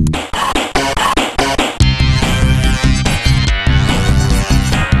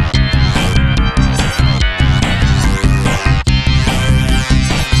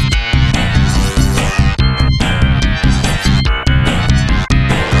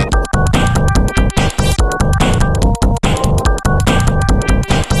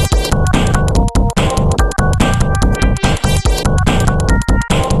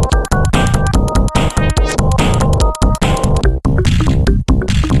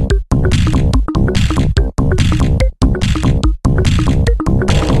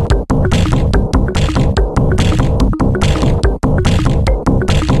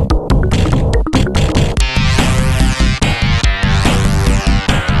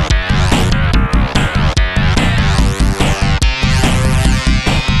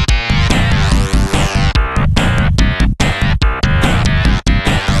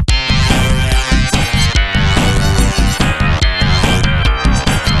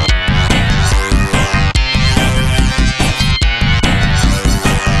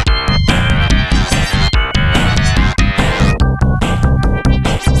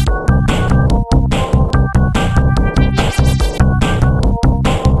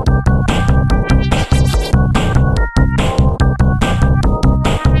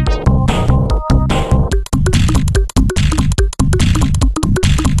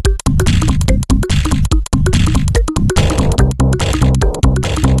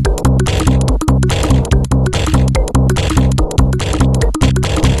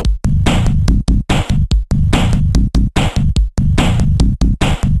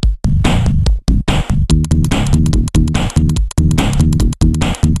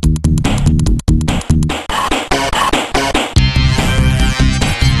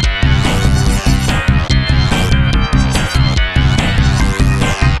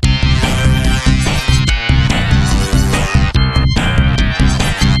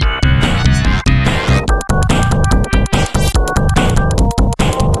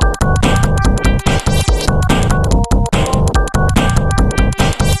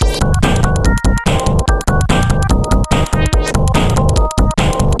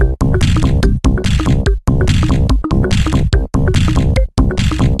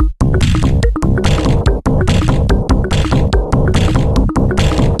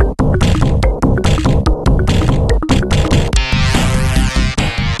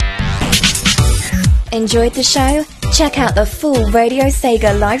 Enjoyed the show? Check out the full Radio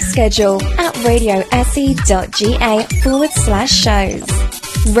Sega live schedule at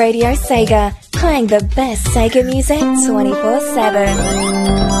radiose.ga/shows. Radio Sega, playing the best Sega music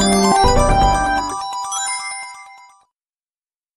 24/7.